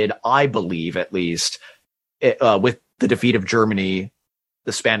created, I believe, at least, with the defeat of Germany,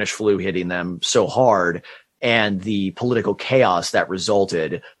 the Spanish flu hitting them so hard, and the political chaos that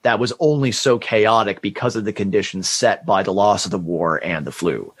resulted, that was only so chaotic because of the conditions set by the loss of the war and the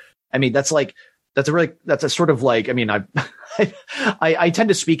flu. I mean, I tend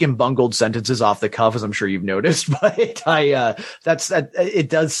to speak in bungled sentences off the cuff, as I'm sure you've noticed, but it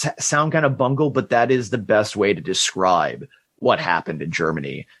does sound kind of bungled, but that is the best way to describe what happened in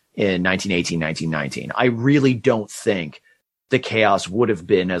Germany in 1918, 1919. I really don't think the chaos would have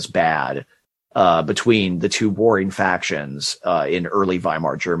been as bad between the two warring factions in early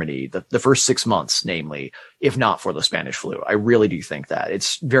Weimar Germany, the first 6 months, namely, if not for the Spanish flu. I really do think that.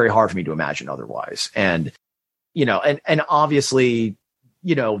 It's very hard for me to imagine otherwise. And, and obviously,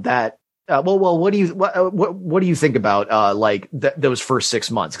 that, what do you think about, those first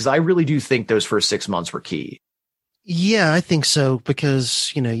 6 months? Because I really do think those first 6 months were key. Yeah, I think so,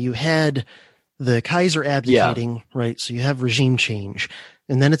 because, you had the Kaiser abdicating, right? So you have regime change.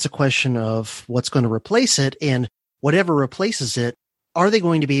 And then it's a question of what's going to replace it, and whatever replaces it, are they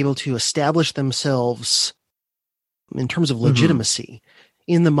going to be able to establish themselves in terms of legitimacy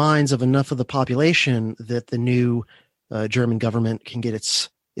in the minds of enough of the population that the new German government can get its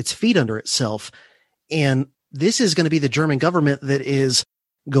feet under itself? And this is going to be the German government that is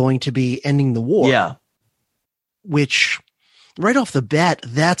going to be ending the war. Yeah. Which right off the bat,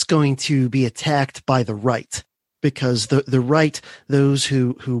 that's going to be attacked by the right. Because the right, those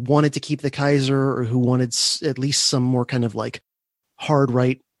who wanted to keep the Kaiser, or who wanted at least some more kind of like hard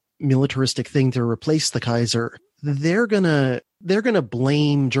right militaristic thing to replace the Kaiser, they're gonna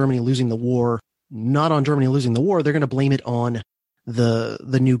blame Germany losing the war, not on Germany losing the war. They're gonna blame it on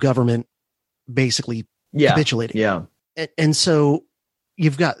the new government basically capitulating. Yeah. And so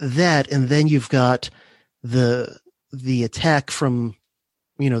you've got that, and then you've got the attack from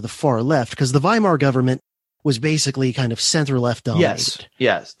the far left, because the Weimar government was basically kind of center-left dominated.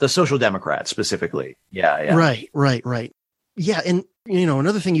 Yes. The Social Democrats specifically. Yeah. Right. Yeah. And,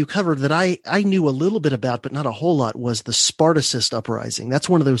 another thing you covered that I knew a little bit about, but not a whole lot, was the Spartacist uprising. That's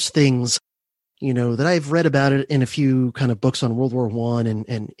one of those things, that I've read about it in a few kind of books on World War I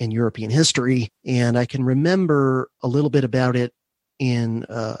and European history. And I can remember a little bit about it in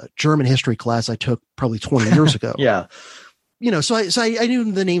a German history class I took probably 20 years ago. Yeah. So I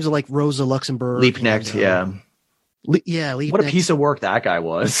knew the names of like Rosa Luxemburg. Liebknecht, Liebknecht. What a piece of work that guy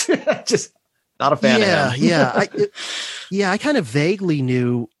was. Just not a fan of him. I kind of vaguely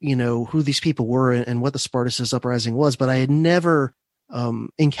knew, who these people were and what the Spartacist uprising was, but I had never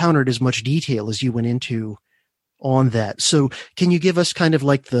encountered as much detail as you went into on that. So can you give us kind of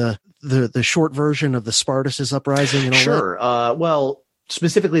like the short version of the Spartacist uprising and all Sure. that? Well,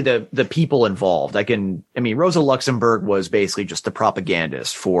 specifically the people involved. Rosa Luxemburg was basically just the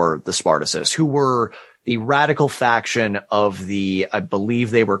propagandist for the Spartacists, who were the radical faction of I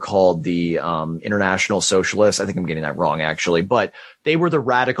believe they were called the International Socialists. I think I'm getting that wrong, actually, but they were the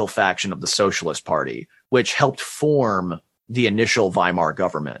radical faction of the Socialist Party, which helped form the initial Weimar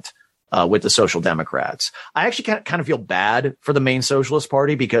government with the Social Democrats. I actually kind of feel bad for the main Socialist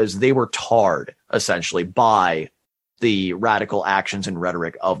Party, because they were tarred essentially by the radical actions and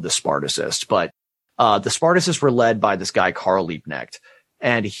rhetoric of the Spartacists. But the Spartacists were led by this guy, Karl Liebknecht.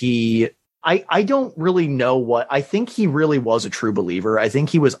 And I don't really know I think he really was a true believer. I think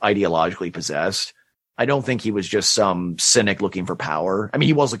he was ideologically possessed. I don't think he was just some cynic looking for power.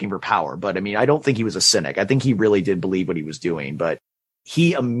 He was looking for power, but I don't think he was a cynic. I think he really did believe what he was doing. But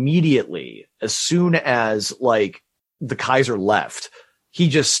he immediately, as soon as the Kaiser left, he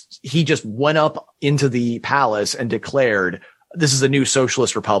just went up into the palace and declared, this is a new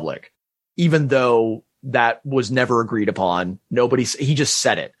socialist republic, even though that was never agreed upon. He just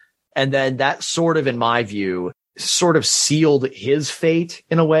said it. And then that sort of, in my view, sort of sealed his fate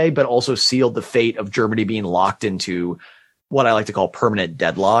in a way, but also sealed the fate of Germany being locked into what I like to call permanent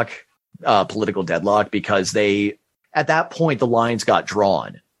deadlock, political deadlock, because at that point, the lines got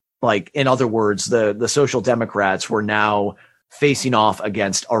drawn. In other words, the Social Democrats were now facing off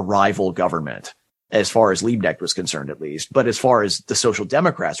against a rival government, as far as Liebknecht was concerned, at least, but as far as the Social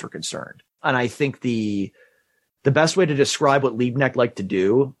Democrats were concerned. And I think the best way to describe what Liebknecht liked to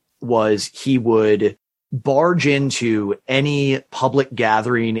do was he would barge into any public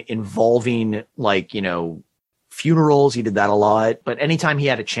gathering involving funerals. He did that a lot, but anytime he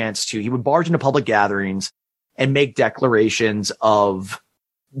had a chance to, he would barge into public gatherings and make declarations of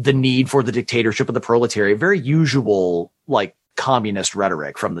the need for the dictatorship of the proletariat, very usual, communist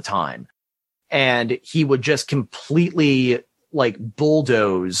rhetoric from the time. And he would just completely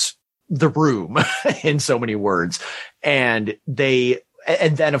bulldoze the room in so many words. And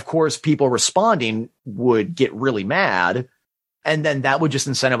then of course people responding would get really mad. And then that would just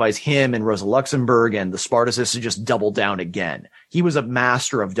incentivize him and Rosa Luxemburg and the Spartacists to just double down again. He was a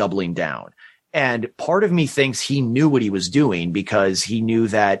master of doubling down. And part of me thinks he knew what he was doing, because he knew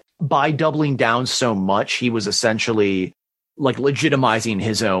that by doubling down so much, he was essentially legitimizing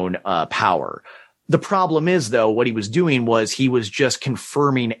his own power. The problem is, though, what he was doing was he was just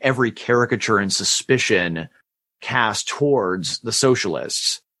confirming every caricature and suspicion cast towards the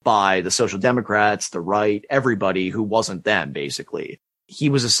socialists by the Social Democrats, the right, everybody who wasn't them, basically. he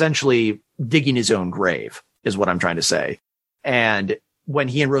was essentially digging his own grave, is what I'm trying to say. And when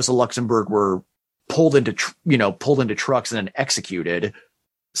he and Rosa Luxemburg were pulled into trucks and then executed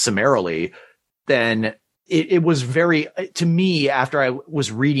summarily, then it was very, to me, after I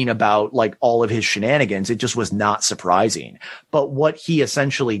was reading about like all of his shenanigans, it just was not surprising. But what he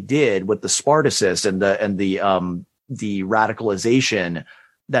essentially did with the Spartacists and the radicalization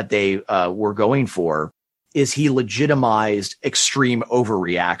that they were going for is he legitimized extreme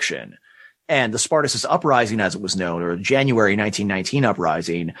overreaction. And the Spartacist uprising, as it was known, or January 1919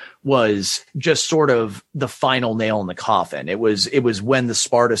 uprising, was just sort of the final nail in the coffin. It was when the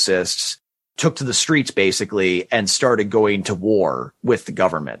Spartacists took to the streets basically and started going to war with the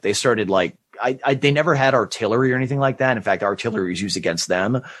government. They started they never had artillery or anything like that. In fact, artillery was used against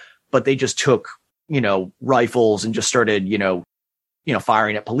them, but they just took, rifles and just started,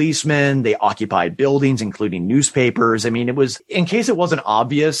 firing at policemen. They occupied buildings, including newspapers. I mean, it was, in case it wasn't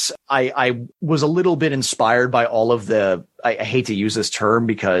obvious, I was a little bit inspired by all of I hate to use this term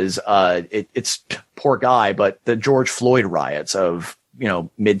because it's poor guy, but the George Floyd riots of,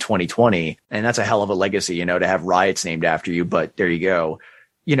 mid 2020. And that's a hell of a legacy, to have riots named after you. But there you go.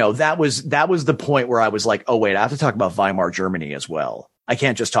 That was the point where I was like, oh, wait, I have to talk about Weimar Germany as well. I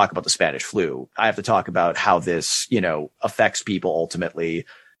can't just talk about the Spanish flu. I have to talk about how this, affects people ultimately,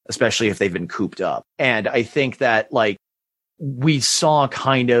 especially if they've been cooped up. And I think that we saw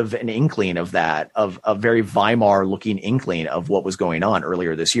kind of an inkling of that, of a very Weimar looking inkling of what was going on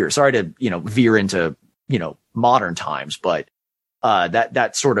earlier this year. Sorry to, veer into, modern times, but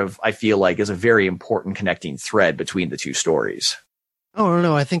that sort of, I feel like, is a very important connecting thread between the two stories. Oh,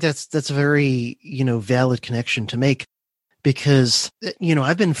 no, I think that's a very, valid connection to make. Because,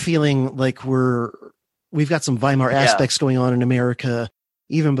 I've been feeling like we've got some Weimar aspects going on in America,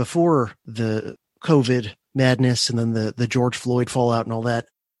 even before the COVID madness and then the George Floyd fallout and all that.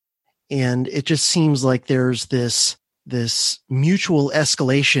 And it just seems like there's this mutual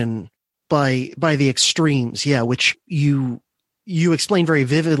escalation by the extremes. Yeah. Which you explained very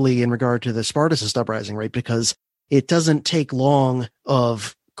vividly in regard to the Spartacist uprising, right? Because it doesn't take long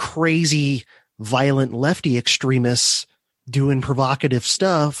of crazy, violent lefty extremists doing provocative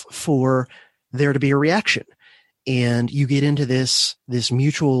stuff for there to be a reaction. And you get into this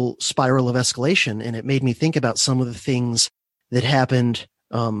mutual spiral of escalation. And it made me think about some of the things that happened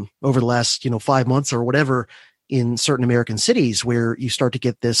over the last, 5 months or whatever in certain American cities, where you start to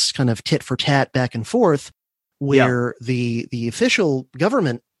get this kind of tit for tat back and forth, where the official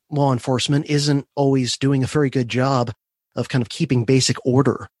government law enforcement isn't always doing a very good job of kind of keeping basic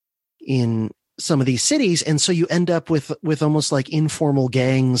order in some of these cities. And so you end up with almost like informal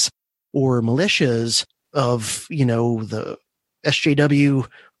gangs or militias of, the SJW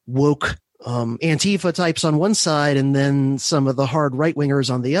woke, Antifa types on one side, and then some of the hard right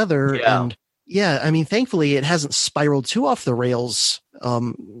wingers on the other. Yeah. And I mean, thankfully it hasn't spiraled too off the rails,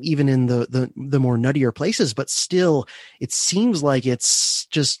 even in the more nuttier places, but still it seems like it's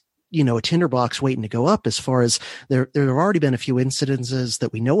just, a tinderbox waiting to go up, as far as there have already been a few incidences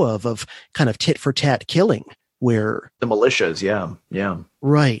that we know of kind of tit for tat killing, where the militias. Yeah.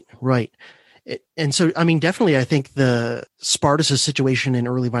 Right. And so, I mean, definitely, I think the Spartacist situation in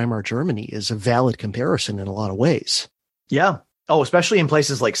early Weimar Germany is a valid comparison in a lot of ways. Yeah. Oh, especially in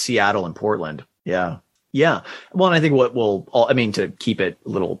places like Seattle and Portland. Yeah. Well, and I think to keep it a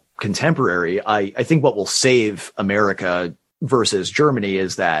little contemporary, I think what will save America versus Germany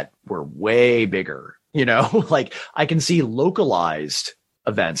is that we're way bigger, I can see localized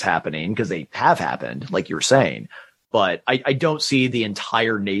events happening because they have happened, like you were saying, but I don't see the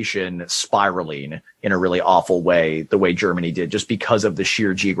entire nation spiraling in a really awful way, the way Germany did, just because of the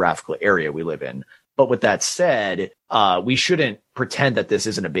sheer geographical area we live in. But with that said, we shouldn't pretend that this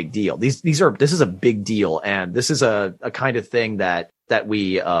isn't a big deal. This is a big deal. And this is a kind of thing that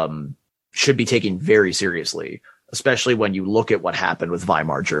we should be taking very seriously, especially when you look at what happened with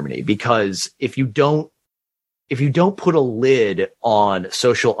Weimar Germany. Because if you don't put a lid on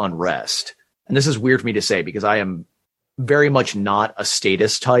social unrest, and this is weird for me to say because I am very much not a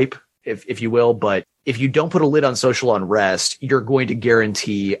statist type, if you will, but if you don't put a lid on social unrest, you're going to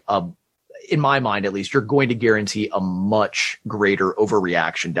guarantee in my mind, at least, you're going to guarantee a much greater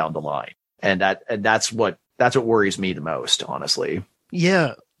overreaction down the line. And that's what worries me the most, honestly.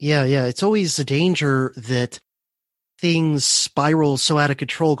 Yeah. It's always a danger that things spiral so out of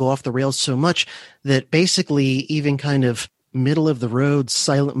control, go off the rails so much that basically even kind of middle of the road,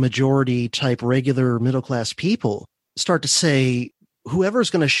 silent majority type regular middle class people start to say, whoever's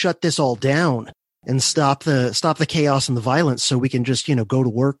going to shut this all down and stop the chaos and the violence so we can just, go to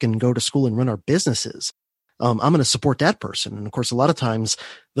work and go to school and run our businesses. I'm going to support that person. And of course, a lot of times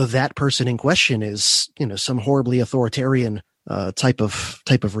that person in question is, some horribly authoritarian, type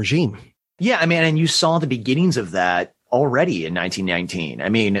of regime. Yeah. I mean, and you saw the beginnings of that already in 1919. I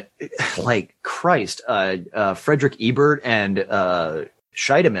mean, like Christ, Frederick Ebert and,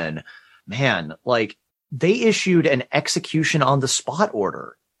 Scheidemann, man, like they issued an execution on the spot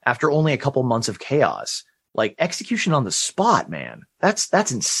order after only a couple months of chaos. Like execution on the spot, man. That's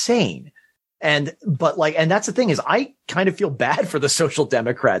insane. And that's the thing is I kind of feel bad for the Social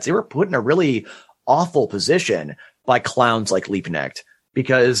Democrats. They were put in a really awful position by clowns like Liebknecht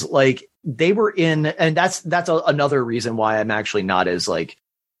because like they were in, and that's another reason why I'm actually not as like,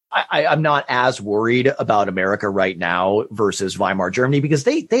 I'm not as worried about America right now versus Weimar Germany because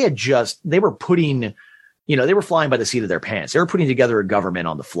they were putting, they were flying by the seat of their pants. They were putting together a government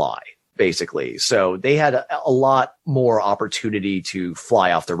on the fly, basically. So they had a lot more opportunity to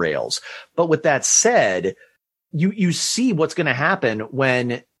fly off the rails. But with that said, you see what's going to happen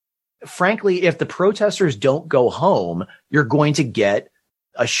when, frankly, if the protesters don't go home, you're going to get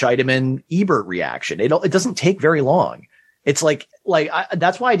a Scheidemann Ebert reaction. It doesn't take very long. It's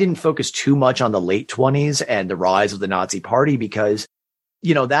that's why I didn't focus too much on the late 1920s and the rise of the Nazi Party because,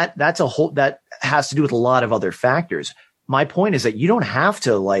 that has to do with a lot of other factors. My point is that you don't have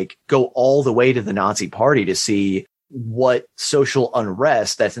to like go all the way to the Nazi Party to see what social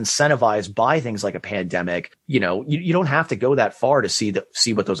unrest that's incentivized by things like a pandemic. You don't have to go that far to see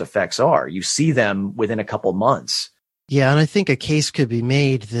what those effects are. You see them within a couple months. Yeah. And I think a case could be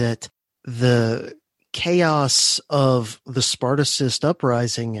made that the chaos of the Spartacist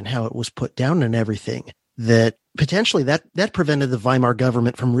uprising and how it was put down and everything, that potentially that prevented the Weimar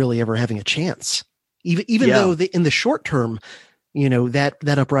government from really ever having a chance. Even though in the short term,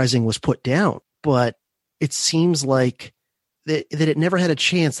 that uprising was put down, but it seems like that it never had a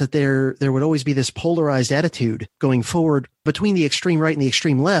chance, that there would always be this polarized attitude going forward between the extreme right and the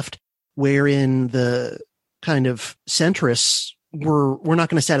extreme left, wherein the kind of centrists were not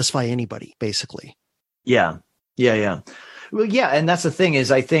going to satisfy anybody, basically. Yeah. Well, yeah. And that's the thing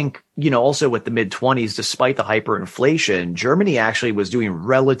is, I think, also with the mid-1920s, despite the hyperinflation, Germany actually was doing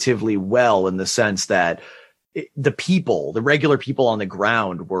relatively well in the sense that the regular people on the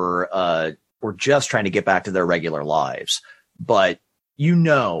ground were just trying to get back to their regular lives. But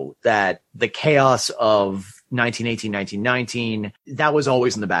that the chaos of 1918, 1919, that was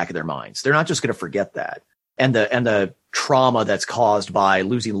always in the back of their minds. They're not just going to forget that. And the trauma that's caused by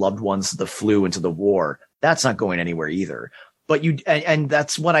losing loved ones to the flu and to the war, that's not going anywhere either. But and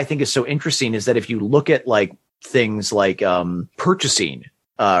that's what I think is so interesting is that if you look at like things like purchasing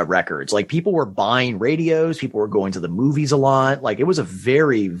records, like people were buying radios, people were going to the movies a lot. Like it was a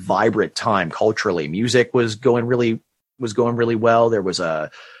very vibrant time culturally. Music was going really well. There was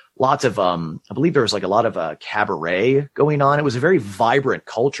lots of I believe there was like a lot of cabaret going on. It was a very vibrant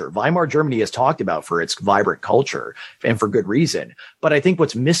culture. Weimar Germany is talked about for its vibrant culture and for good reason. But I think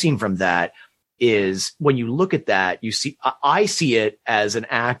what's missing from that is when you look at that, I see it as an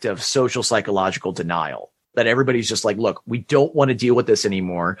act of social psychological denial, that everybody's just like, look, we don't want to deal with this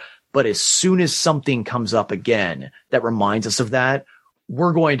anymore. But as soon as something comes up again that reminds us of that,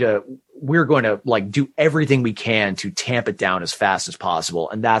 we're going to like do everything we can to tamp it down as fast as possible.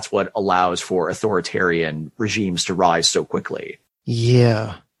 And that's what allows for authoritarian regimes to rise so quickly.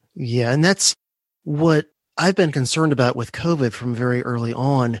 Yeah. And that's what I've been concerned about with COVID from very early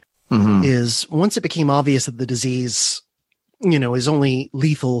on. Is once it became obvious that the disease, is only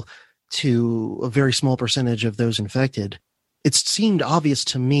lethal to a very small percentage of those infected, it seemed obvious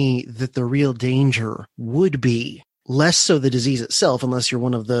to me that the real danger would be less so the disease itself, unless you're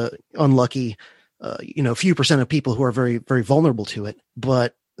one of the unlucky, few percent of people who are very, very vulnerable to it.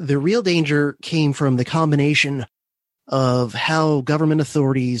 But the real danger came from the combination of how government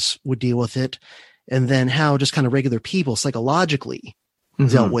authorities would deal with it, and then how just kind of regular people psychologically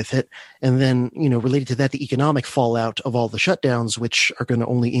dealt with it. And then, related to that, the economic fallout of all the shutdowns, which are going to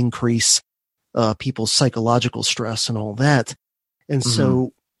only increase people's psychological stress and all that. And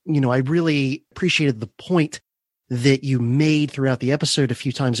so, I really appreciated the point that you made throughout the episode a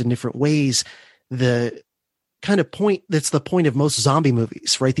few times in different ways. The kind of point that's the point of most zombie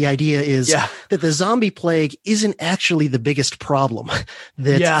movies, right? The idea is that the zombie plague isn't actually the biggest problem.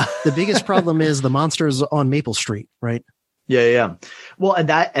 The biggest problem is the monsters on Maple Street, right? Yeah. Well, and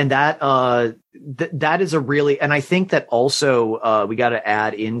that is a really, and I think that also, we got to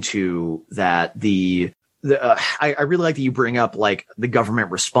add into that I really like that you bring up like the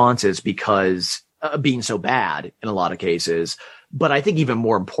government responses because being so bad in a lot of cases, but I think even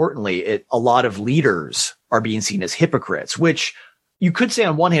more importantly, a lot of leaders are being seen as hypocrites, which you could say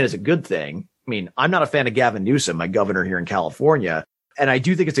on one hand is a good thing. mean, I'm not a fan of Gavin Newsom, my governor here in California. And I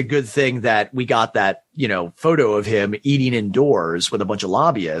do think it's a good thing that we got that, photo of him eating indoors with a bunch of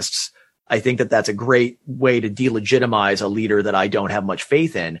lobbyists. I think that that's a great way to delegitimize a leader that I don't have much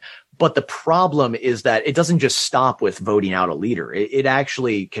faith in. But the problem is that it doesn't just stop with voting out a leader. It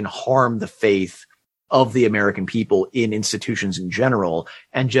actually can harm the faith of the American people in institutions in general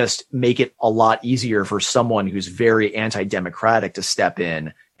and just make it a lot easier for someone who's very anti-democratic to step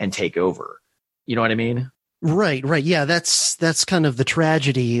in and take over. You know what I mean? Right. Yeah, that's kind of the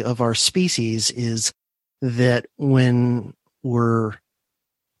tragedy of our species, is that when we're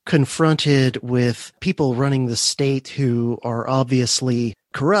confronted with people running the state who are obviously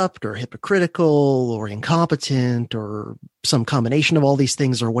corrupt or hypocritical or incompetent or some combination of all these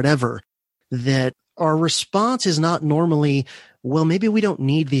things or whatever, that our response is not normally, well, maybe we don't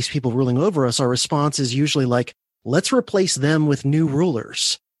need these people ruling over us. Our response is usually like, let's replace them with new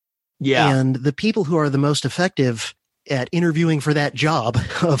rulers. Yeah. And the people who are the most effective at interviewing for that job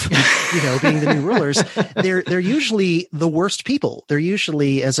of, being the new rulers, they're usually the worst people. They're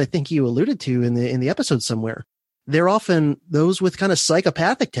usually, as I think you alluded to in the episode somewhere, they're often those with kind of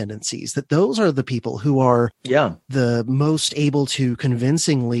psychopathic tendencies, that those are the people who are the most able to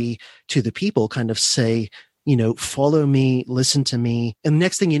convincingly to the people kind of say, follow me, listen to me. And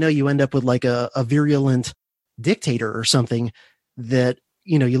next thing you know, you end up with like a virulent dictator or something that,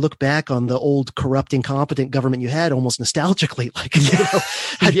 you look back on the old corrupt, incompetent government you had almost nostalgically, like,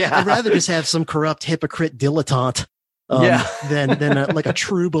 I'd rather just have some corrupt hypocrite dilettante than like a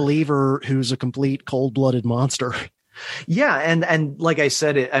true believer who's a complete cold-blooded monster. Yeah. And like I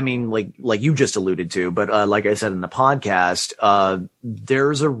said, I mean, like you just alluded to, but like I said in the podcast,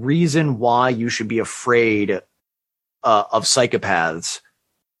 there's a reason why you should be afraid of psychopaths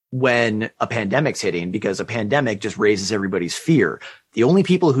when a pandemic's hitting, because a pandemic just raises everybody's fear. The only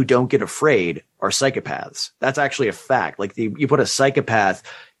people who don't get afraid are psychopaths. That's actually a fact. Like you put a psychopath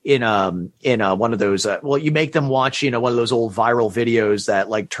in one of those, you make them watch, one of those old viral videos that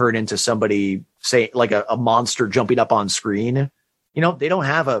like turn into somebody, say like a monster jumping up on screen. They don't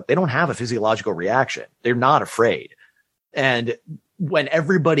have a physiological reaction. They're not afraid. And when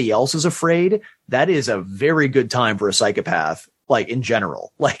everybody else is afraid, that is a very good time for a psychopath. Like in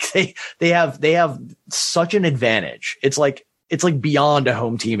general, like they have such an advantage. It's like beyond a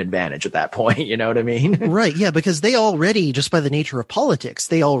home team advantage at that point. You know what I mean? Right. Yeah. Because they already, just by the nature of politics,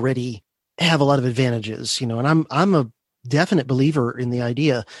 they already have a lot of advantages, and I'm a definite believer in the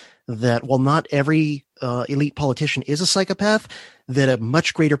idea that while not every elite politician is a psychopath, that a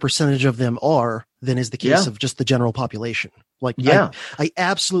much greater percentage of them are than is the case of just the general population. Like, I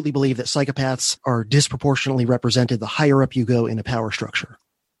absolutely believe that psychopaths are disproportionately represented the higher up you go in a power structure.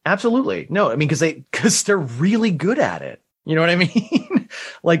 Absolutely. No, I mean, because they're really good at it. You know what I mean?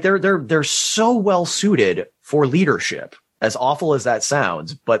 Like they're so well suited for leadership, as awful as that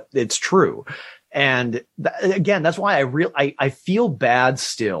sounds, but it's true. And again, that's why I feel bad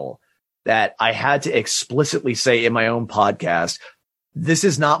still that I had to explicitly say in my own podcast, this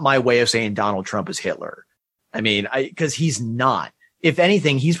is not my way of saying Donald Trump is Hitler. I mean, because he's not. If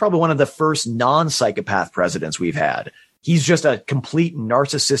anything, he's probably one of the first non-psychopath presidents we've had. He's just a complete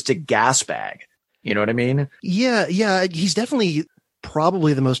narcissistic gas bag. You know what I mean? Yeah. He's definitely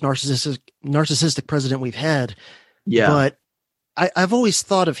probably the most narcissistic president we've had. Yeah. But I've always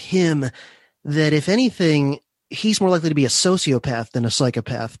thought of him that if anything, he's more likely to be a sociopath than a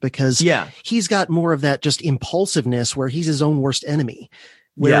psychopath, because he's got more of that just impulsiveness where he's his own worst enemy.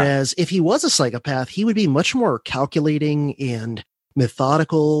 Whereas if he was a psychopath, he would be much more calculating and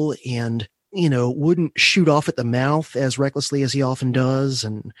methodical and, wouldn't shoot off at the mouth as recklessly as he often does.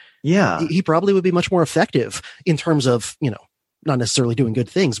 And he probably would be much more effective in terms of, not necessarily doing good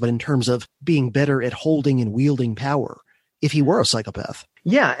things, but in terms of being better at holding and wielding power if he were a psychopath.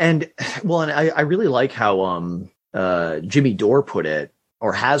 Yeah. And I really like how Jimmy Dore put it,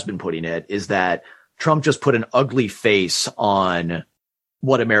 or has been putting it, is that Trump just put an ugly face on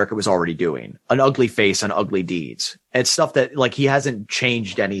what America was already doing, an ugly face on ugly deeds. It's stuff that, like, he hasn't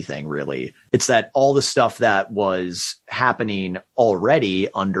changed anything really. It's that all the stuff that was happening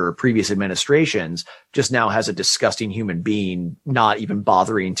already under previous administrations just now has a disgusting human being not even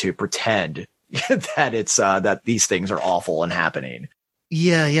bothering to pretend that it's that these things are awful and happening.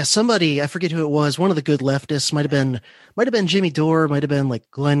 Yeah. Somebody, I forget who it was. One of the good leftists might have been Jimmy Dore, might have been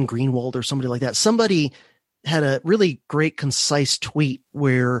like Glenn Greenwald or somebody like that. Somebody had a really great, concise tweet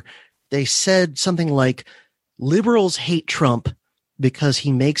where they said something like, liberals hate Trump because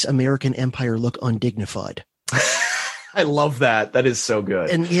he makes American empire look undignified. I love that. That is so good.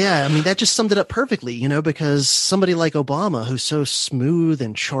 And yeah, I mean, that just summed it up perfectly, because somebody like Obama, who's so smooth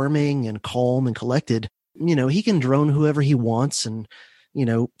and charming and calm and collected, he can drone whoever he wants and,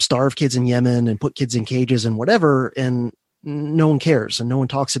 starve kids in Yemen and put kids in cages and whatever. And no one cares and no one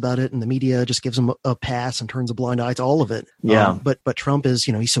talks about it. And the media just gives him a pass and turns a blind eye to all of it. Yeah. But Trump is,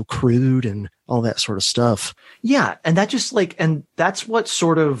 he's so crude and all that sort of stuff. Yeah. And that just and that's what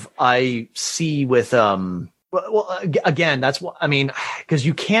sort of I see with, well, again, that's what, because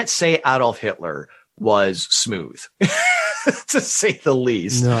you can't say Adolf Hitler was smooth, to say the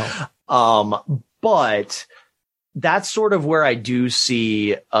least. No. But that's sort of where I do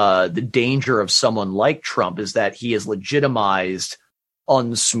see the danger of someone like Trump is that he has legitimized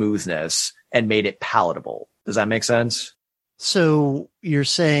unsmoothness and made it palatable. Does that make sense? So you're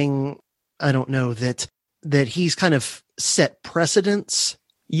saying, I don't know, that he's kind of set precedents?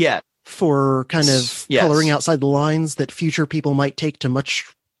 Yeah. For kind of coloring outside the lines that future people might take to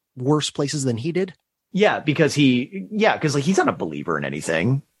much worse places than he did? Yeah, because he's not a believer in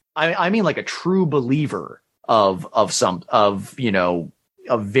anything. I mean, like a true believer of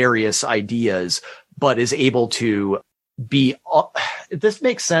various ideas, but is able to be, if this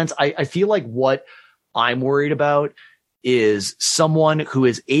makes sense. I feel like what I'm worried about is someone who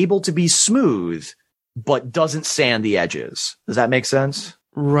is able to be smooth, but doesn't sand the edges. Does that make sense?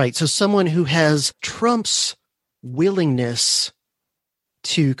 Right. So someone who has Trump's willingness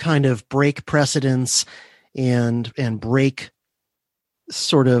to kind of break precedents and break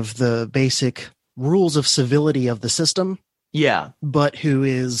sort of the basic rules of civility of the system. Yeah. But who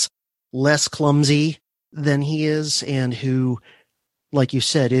is less clumsy than he is and who, like you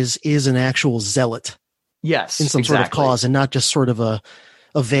said, is an actual zealot. Yes. In some sort of cause and not just sort of a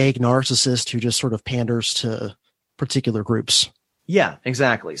vague narcissist who just sort of panders to particular groups. Yeah,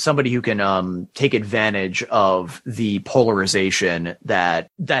 exactly. Somebody who can take advantage of the polarization that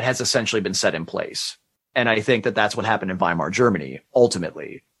has essentially been set in place. And I think that that's what happened in Weimar Germany,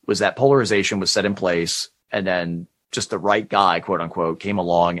 ultimately, was that polarization was set in place, and then just the right guy, quote unquote, came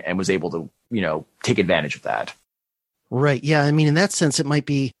along and was able to, take advantage of that. Right. Yeah. I mean, in that sense, it might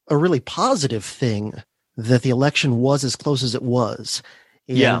be a really positive thing that the election was as close as it was.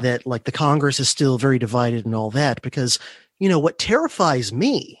 And that like the Congress is still very divided and all that, because what terrifies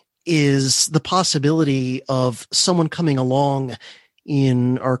me is the possibility of someone coming along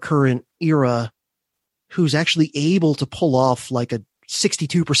in our current era who's actually able to pull off like a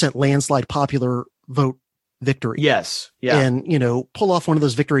 62% landslide popular vote victory. Yes. Yeah. And, pull off one of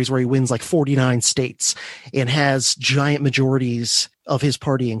those victories where he wins like 49 states and has giant majorities of his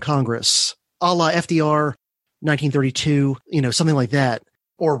party in Congress, a la FDR, 1932, something like that.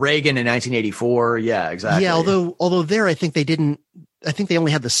 Or Reagan in 1984. Yeah, exactly. Yeah, although there, I think they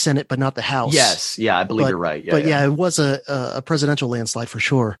only had the Senate, but not the House. Yes. Yeah, I believe you're right. Yeah, but yeah, it was a presidential landslide for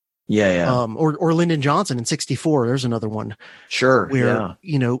sure. Yeah, yeah. Or Lyndon Johnson in 64. There's another one. Sure. Where,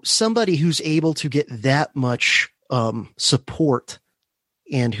 somebody who's able to get that much support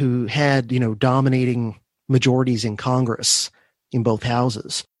and who had, dominating majorities in Congress in both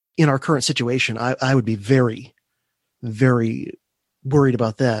houses. In our current situation, I would be very, very worried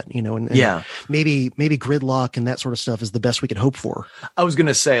about that, and maybe gridlock and that sort of stuff is the best we could hope for. I was going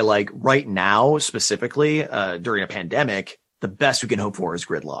to say, like, right now, specifically, during a pandemic, the best we can hope for is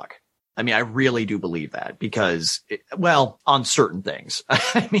gridlock. I mean, I really do believe that because, on certain things.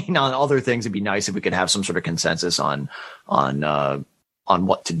 I mean, on other things, it'd be nice if we could have some sort of consensus on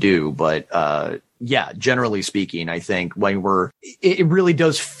what to do. But, generally speaking, I think it really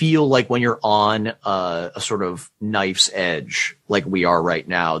does feel like when you're on a sort of knife's edge, like we are right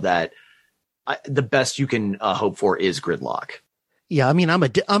now, that the best you can hope for is gridlock. Yeah, I mean, I'm a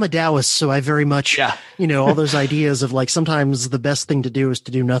Taoist, so I very much, all those ideas of like sometimes the best thing to do is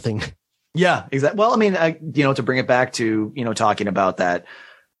to do nothing. Yeah, exactly. Well, I mean, to bring it back to, talking about that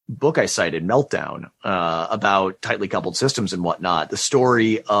book I cited, Meltdown, about tightly coupled systems and whatnot, the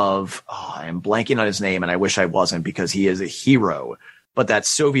story of, I'm blanking on his name and I wish I wasn't because he is a hero, but that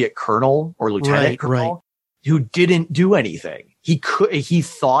Soviet colonel or lieutenant colonel who didn't do anything. He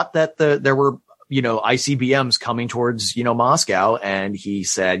thought that there were, ICBMs coming towards, Moscow. And he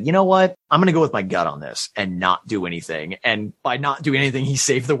said, you know what? I'm going to go with my gut on this and not do anything. And by not doing anything, he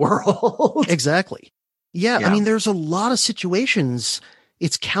saved the world. Exactly. Yeah. I mean, there's a lot of situations.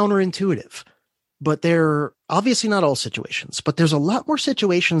 It's counterintuitive, but they're obviously not all situations, but there's a lot more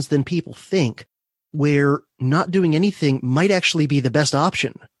situations than people think where not doing anything might actually be the best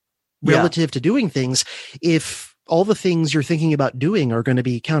option relative to doing things. If all the things you're thinking about doing are going to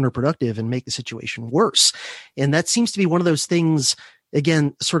be counterproductive and make the situation worse. And that seems to be one of those things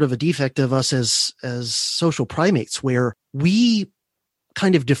again, sort of a defect of us as social primates, where we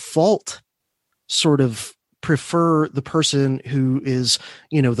kind of default sort of prefer the person who is,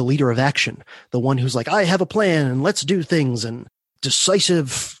 the leader of action, the one who's like, I have a plan and let's do things, and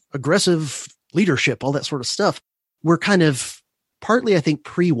decisive, aggressive leadership, all that sort of stuff. We're kind of partly, I think,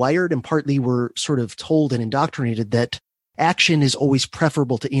 pre-wired, and partly we're sort of told and indoctrinated that action is always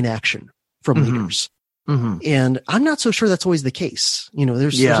preferable to inaction from leaders. Mm-hmm. And I'm not so sure that's always the case.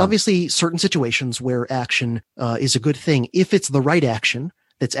 There's obviously certain situations where action is a good thing if it's the right action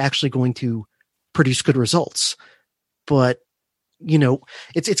that's actually going to produce good results. But,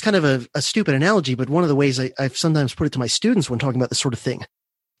 it's kind of a stupid analogy, but one of the ways I've sometimes put it to my students when talking about this sort of thing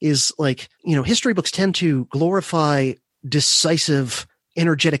is like, history books tend to glorify decisive,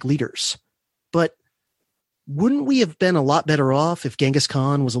 energetic leaders. But wouldn't we have been a lot better off if Genghis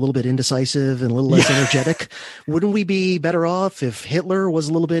Khan was a little bit indecisive and a little less energetic? Wouldn't we be better off if Hitler was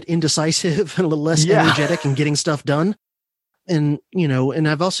a little bit indecisive and a little less energetic in getting stuff done? And, and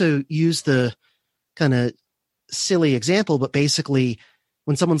I've also used the kind of silly example, but basically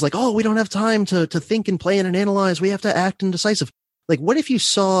when someone's like, oh, we don't have time to think and plan and analyze, we have to act indecisive. Like, what if you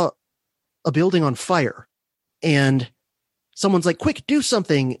saw a building on fire and someone's like, quick, do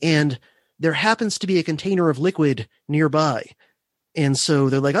something, and there happens to be a container of liquid nearby. And so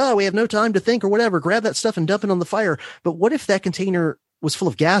they're like, oh, we have no time to think or whatever. Grab that stuff and dump it on the fire. But what if that container was full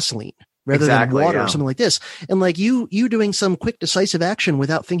of gasoline rather than water or something like this? And like you doing some quick, decisive action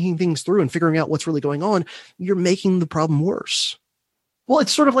without thinking things through and figuring out what's really going on, you're making the problem worse. Well,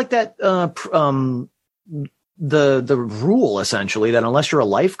 it's sort of like that, the rule essentially that unless you're a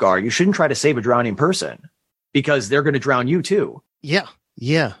lifeguard, you shouldn't try to save a drowning person because they're going to drown you too. Yeah.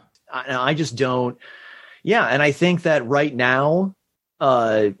 Yeah. I just don't. Yeah. And I think that right now,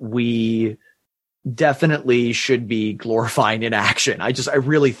 we definitely should be glorifying inaction. I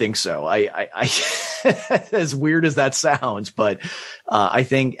really think so. I as weird as that sounds, but, I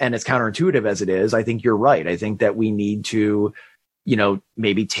think, and as counterintuitive as it is, I think you're right. I think that we need to,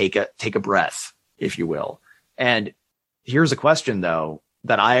 maybe take a breath, if you will. And here's a question though,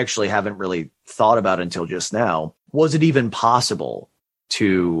 that I actually haven't really thought about until just now. Was it even possible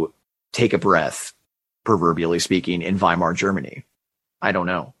to take a breath, proverbially speaking, in Weimar Germany? I don't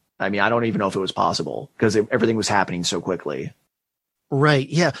know. I mean, I don't even know if it was possible because everything was happening so quickly. Right.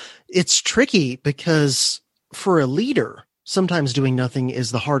 Yeah. It's tricky because for a leader, sometimes doing nothing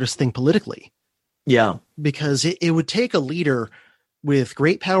is the hardest thing politically. Yeah. Because it would take a leader with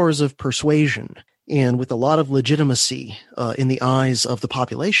great powers of persuasion and with a lot of legitimacy in the eyes of the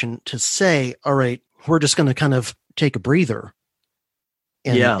population to say, all right, we're just going to kind of take a breather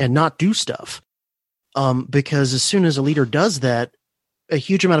and not do stuff. Because as soon as a leader does that, a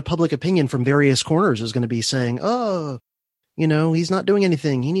huge amount of public opinion from various corners is going to be saying, oh, he's not doing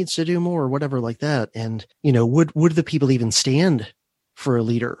anything. He needs to do more or whatever like that. And, would the people even stand for a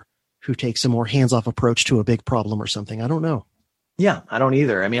leader who takes a more hands-off approach to a big problem or something? I don't know. Yeah, I don't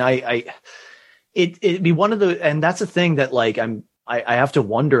either. I mean, it'd be one of the, and that's a thing that like, I have to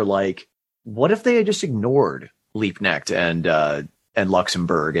wonder, like, what if they had just ignored Liebknecht and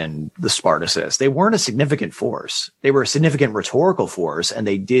Luxembourg and the Spartacists? They weren't a significant force. They were a significant rhetorical force, and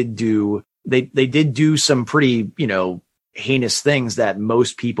they did do some pretty, heinous things that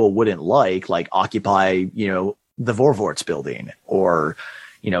most people wouldn't like occupy, the Vorwärts building or,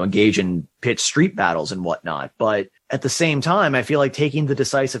 engage in pitched street battles and whatnot. But at the same time, I feel like taking the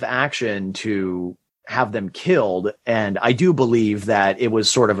decisive action to have them killed. And I do believe that it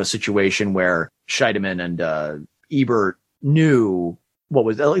was sort of a situation where Scheidemann and Ebert knew what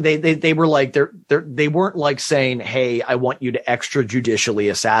was they were like they weren't like saying, hey, I want you to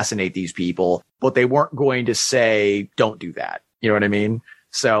extrajudicially assassinate these people, but they weren't going to say don't do that. You know what I mean?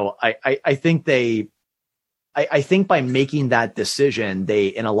 So I think I think by making that decision, they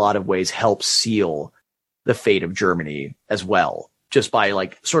in a lot of ways help seal the fate of Germany as well, just by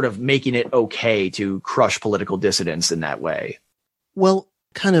like sort of making it okay to crush political dissidents in that way. Well,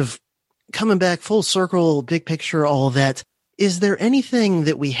 kind of coming back full circle, big picture, all of that. Is there anything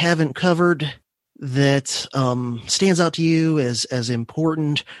that we haven't covered that stands out to you as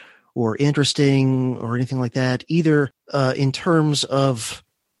important or interesting or anything like that, either in terms of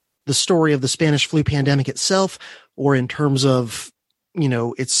the story of the Spanish flu pandemic itself or in terms of,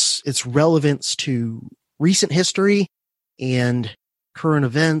 its relevance to recent history and current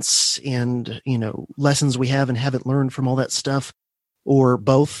events and, lessons we have and haven't learned from all that stuff, or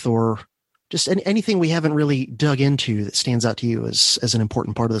both, or just anything we haven't really dug into that stands out to you as an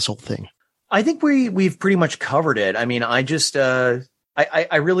important part of this whole thing? I think we've pretty much covered it. I mean, I just,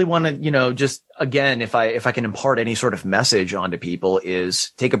 I really want to, just again, if I can impart any sort of message onto people,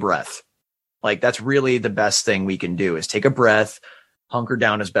 is take a breath. Like, that's really the best thing we can do, is take a breath, hunker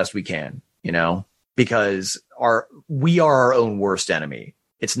down as best we can, because we are our own worst enemy.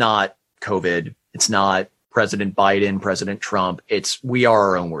 It's not COVID. It's not President Biden, President Trump. We are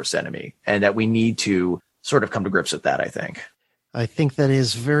our own worst enemy, and that we need to sort of come to grips with that, I think. I think that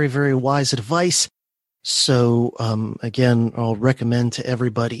is very, very wise advice. So, again, I'll recommend to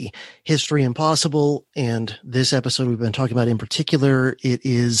everybody History Impossible. And this episode we've been talking about in particular, it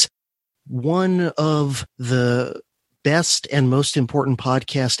is one of the best and most important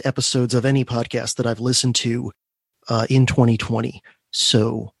podcast episodes of any podcast that I've listened to, in 2020.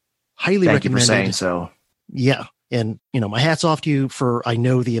 So highly recommended. Thank you for saying so. Yeah. And, my hat's off to you for, I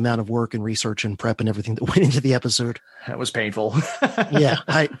know the amount of work and research and prep and everything that went into the episode. That was painful. Yeah.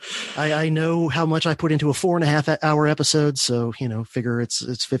 I know how much I put into a 4.5 hour episode. So, figure it's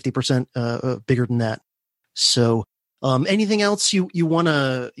 50% bigger than that. So, anything else you want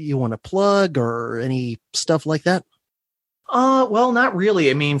to plug, or any stuff like that? Well, not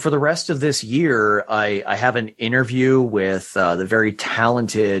really. I mean, for the rest of this year, I have an interview with the very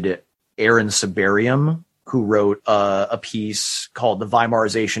talented Aaron Sibarium, who wrote a piece called The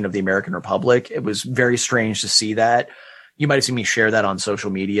Weimarization of the American Republic. It was very strange to see that. You might have seen me share that on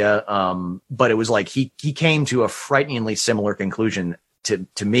social media. But it was like he came to a frighteningly similar conclusion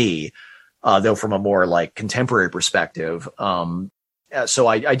to me, though from a more like contemporary perspective. So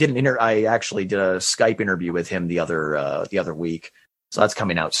I actually did a Skype interview with him the other week. So that's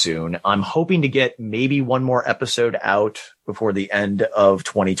coming out soon. I'm hoping to get maybe one more episode out before the end of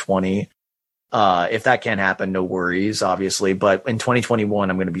 2020. If that can't happen, no worries, obviously. But in 2021,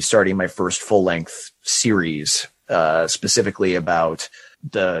 I'm going to be starting my first full-length series, specifically about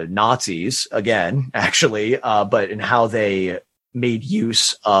the Nazis again, actually, but in how they made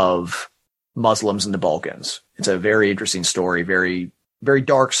use of Muslims in the Balkans. It's a very interesting story, very, very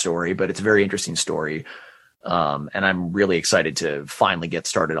dark story, but it's a very interesting story. And I'm really excited to finally get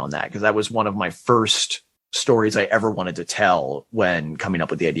started on that, because that was one of my first stories I ever wanted to tell when coming up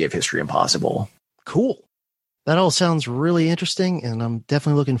with the idea of History Impossible. Cool. That all sounds really interesting, and I'm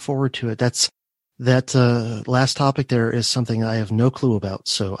definitely looking forward to it. That last topic there is something I have no clue about,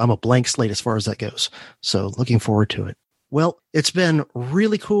 so I'm a blank slate as far as that goes. So looking forward to it. Well, it's been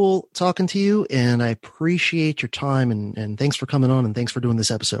really cool talking to you, and I appreciate your time, and thanks for coming on, and thanks for doing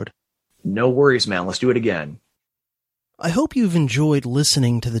this episode. No worries, man. Let's do it again. I hope you've enjoyed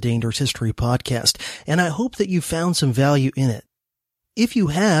listening to the Dangerous History podcast, and I hope that you found some value in it. If you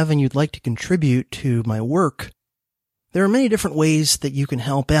have and you'd like to contribute to my work, there are many different ways that you can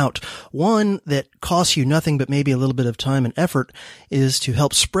help out. One that costs you nothing but maybe a little bit of time and effort is to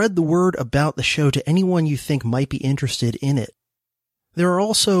help spread the word about the show to anyone you think might be interested in it. There are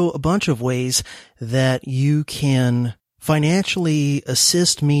also a bunch of ways that you can financially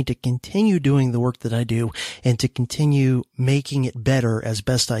assist me to continue doing the work that I do and to continue making it better as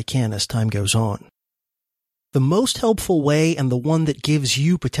best I can as time goes on. The most helpful way, and the one that gives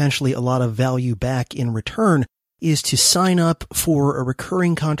you potentially a lot of value back in return, is to sign up for a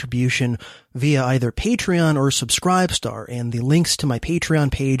recurring contribution via either Patreon or Subscribestar, and the links to my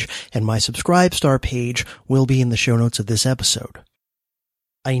Patreon page and my Subscribestar page will be in the show notes of this episode.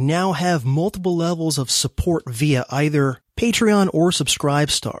 I now have multiple levels of support via either Patreon or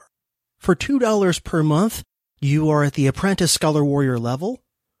Subscribestar. For $2 per month, you are at the Apprentice Scholar Warrior level,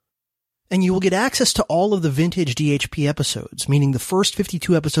 and you will get access to all of the vintage DHP episodes, meaning the first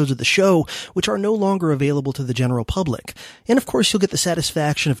 52 episodes of the show, which are no longer available to the general public. And of course, you'll get the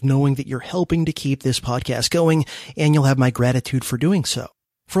satisfaction of knowing that you're helping to keep this podcast going, and you'll have my gratitude for doing so.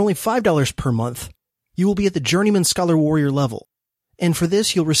 For only $5 per month, you will be at the Journeyman Scholar Warrior level. And for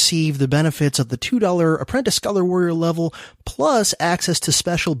this, you'll receive the benefits of the $2 Apprentice Scholar Warrior level, plus access to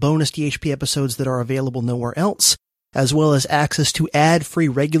special bonus DHP episodes that are available nowhere else, as well as access to ad-free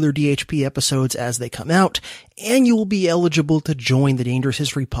regular DHP episodes as they come out, and you will be eligible to join the Dangerous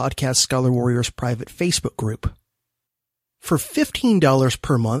History Podcast Scholar Warriors private Facebook group. For $15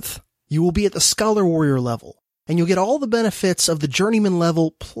 per month, you will be at the Scholar Warrior level, and you'll get all the benefits of the Journeyman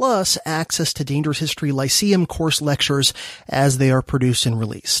level plus access to Dangerous History Lyceum course lectures as they are produced and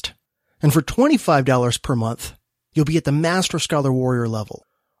released. And for $25 per month, you'll be at the Master Scholar Warrior level,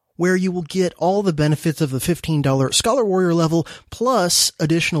 where you will get all the benefits of the $15 Scholar Warrior level plus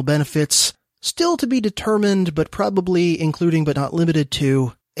additional benefits still to be determined, but probably including but not limited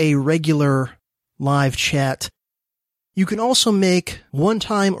to a regular live chat. You can also make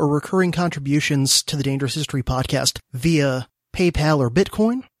one-time or recurring contributions to the Dangerous History podcast via PayPal or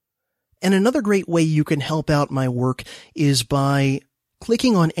Bitcoin. And another great way you can help out my work is by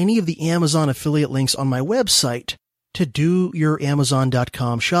clicking on any of the Amazon affiliate links on my website to do your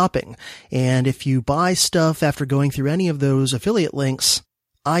Amazon.com shopping. And if you buy stuff after going through any of those affiliate links,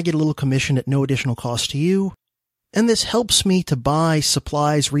 I get a little commission at no additional cost to you. And this helps me to buy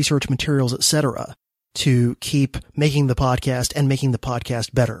supplies, research materials, etc., to keep making the podcast and making the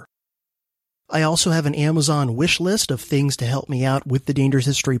podcast better. I also have an Amazon wish list of things to help me out with the Dangerous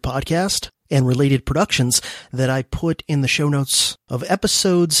History podcast and related productions that I put in the show notes of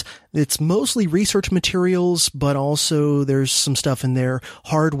episodes. It's mostly research materials, but also there's some stuff in there,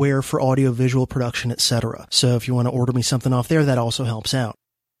 hardware for audio-visual production, etc. So if you want to order me something off there, that also helps out.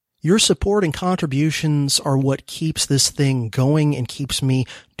 Your support and contributions are what keeps this thing going and keeps me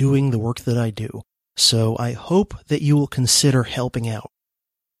doing the work that I do. So I hope that you will consider helping out.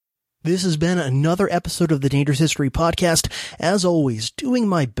 This has been another episode of the Dangerous History Podcast. As always, doing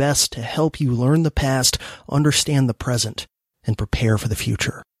my best to help you learn the past, understand the present, and prepare for the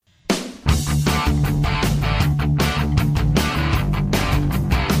future.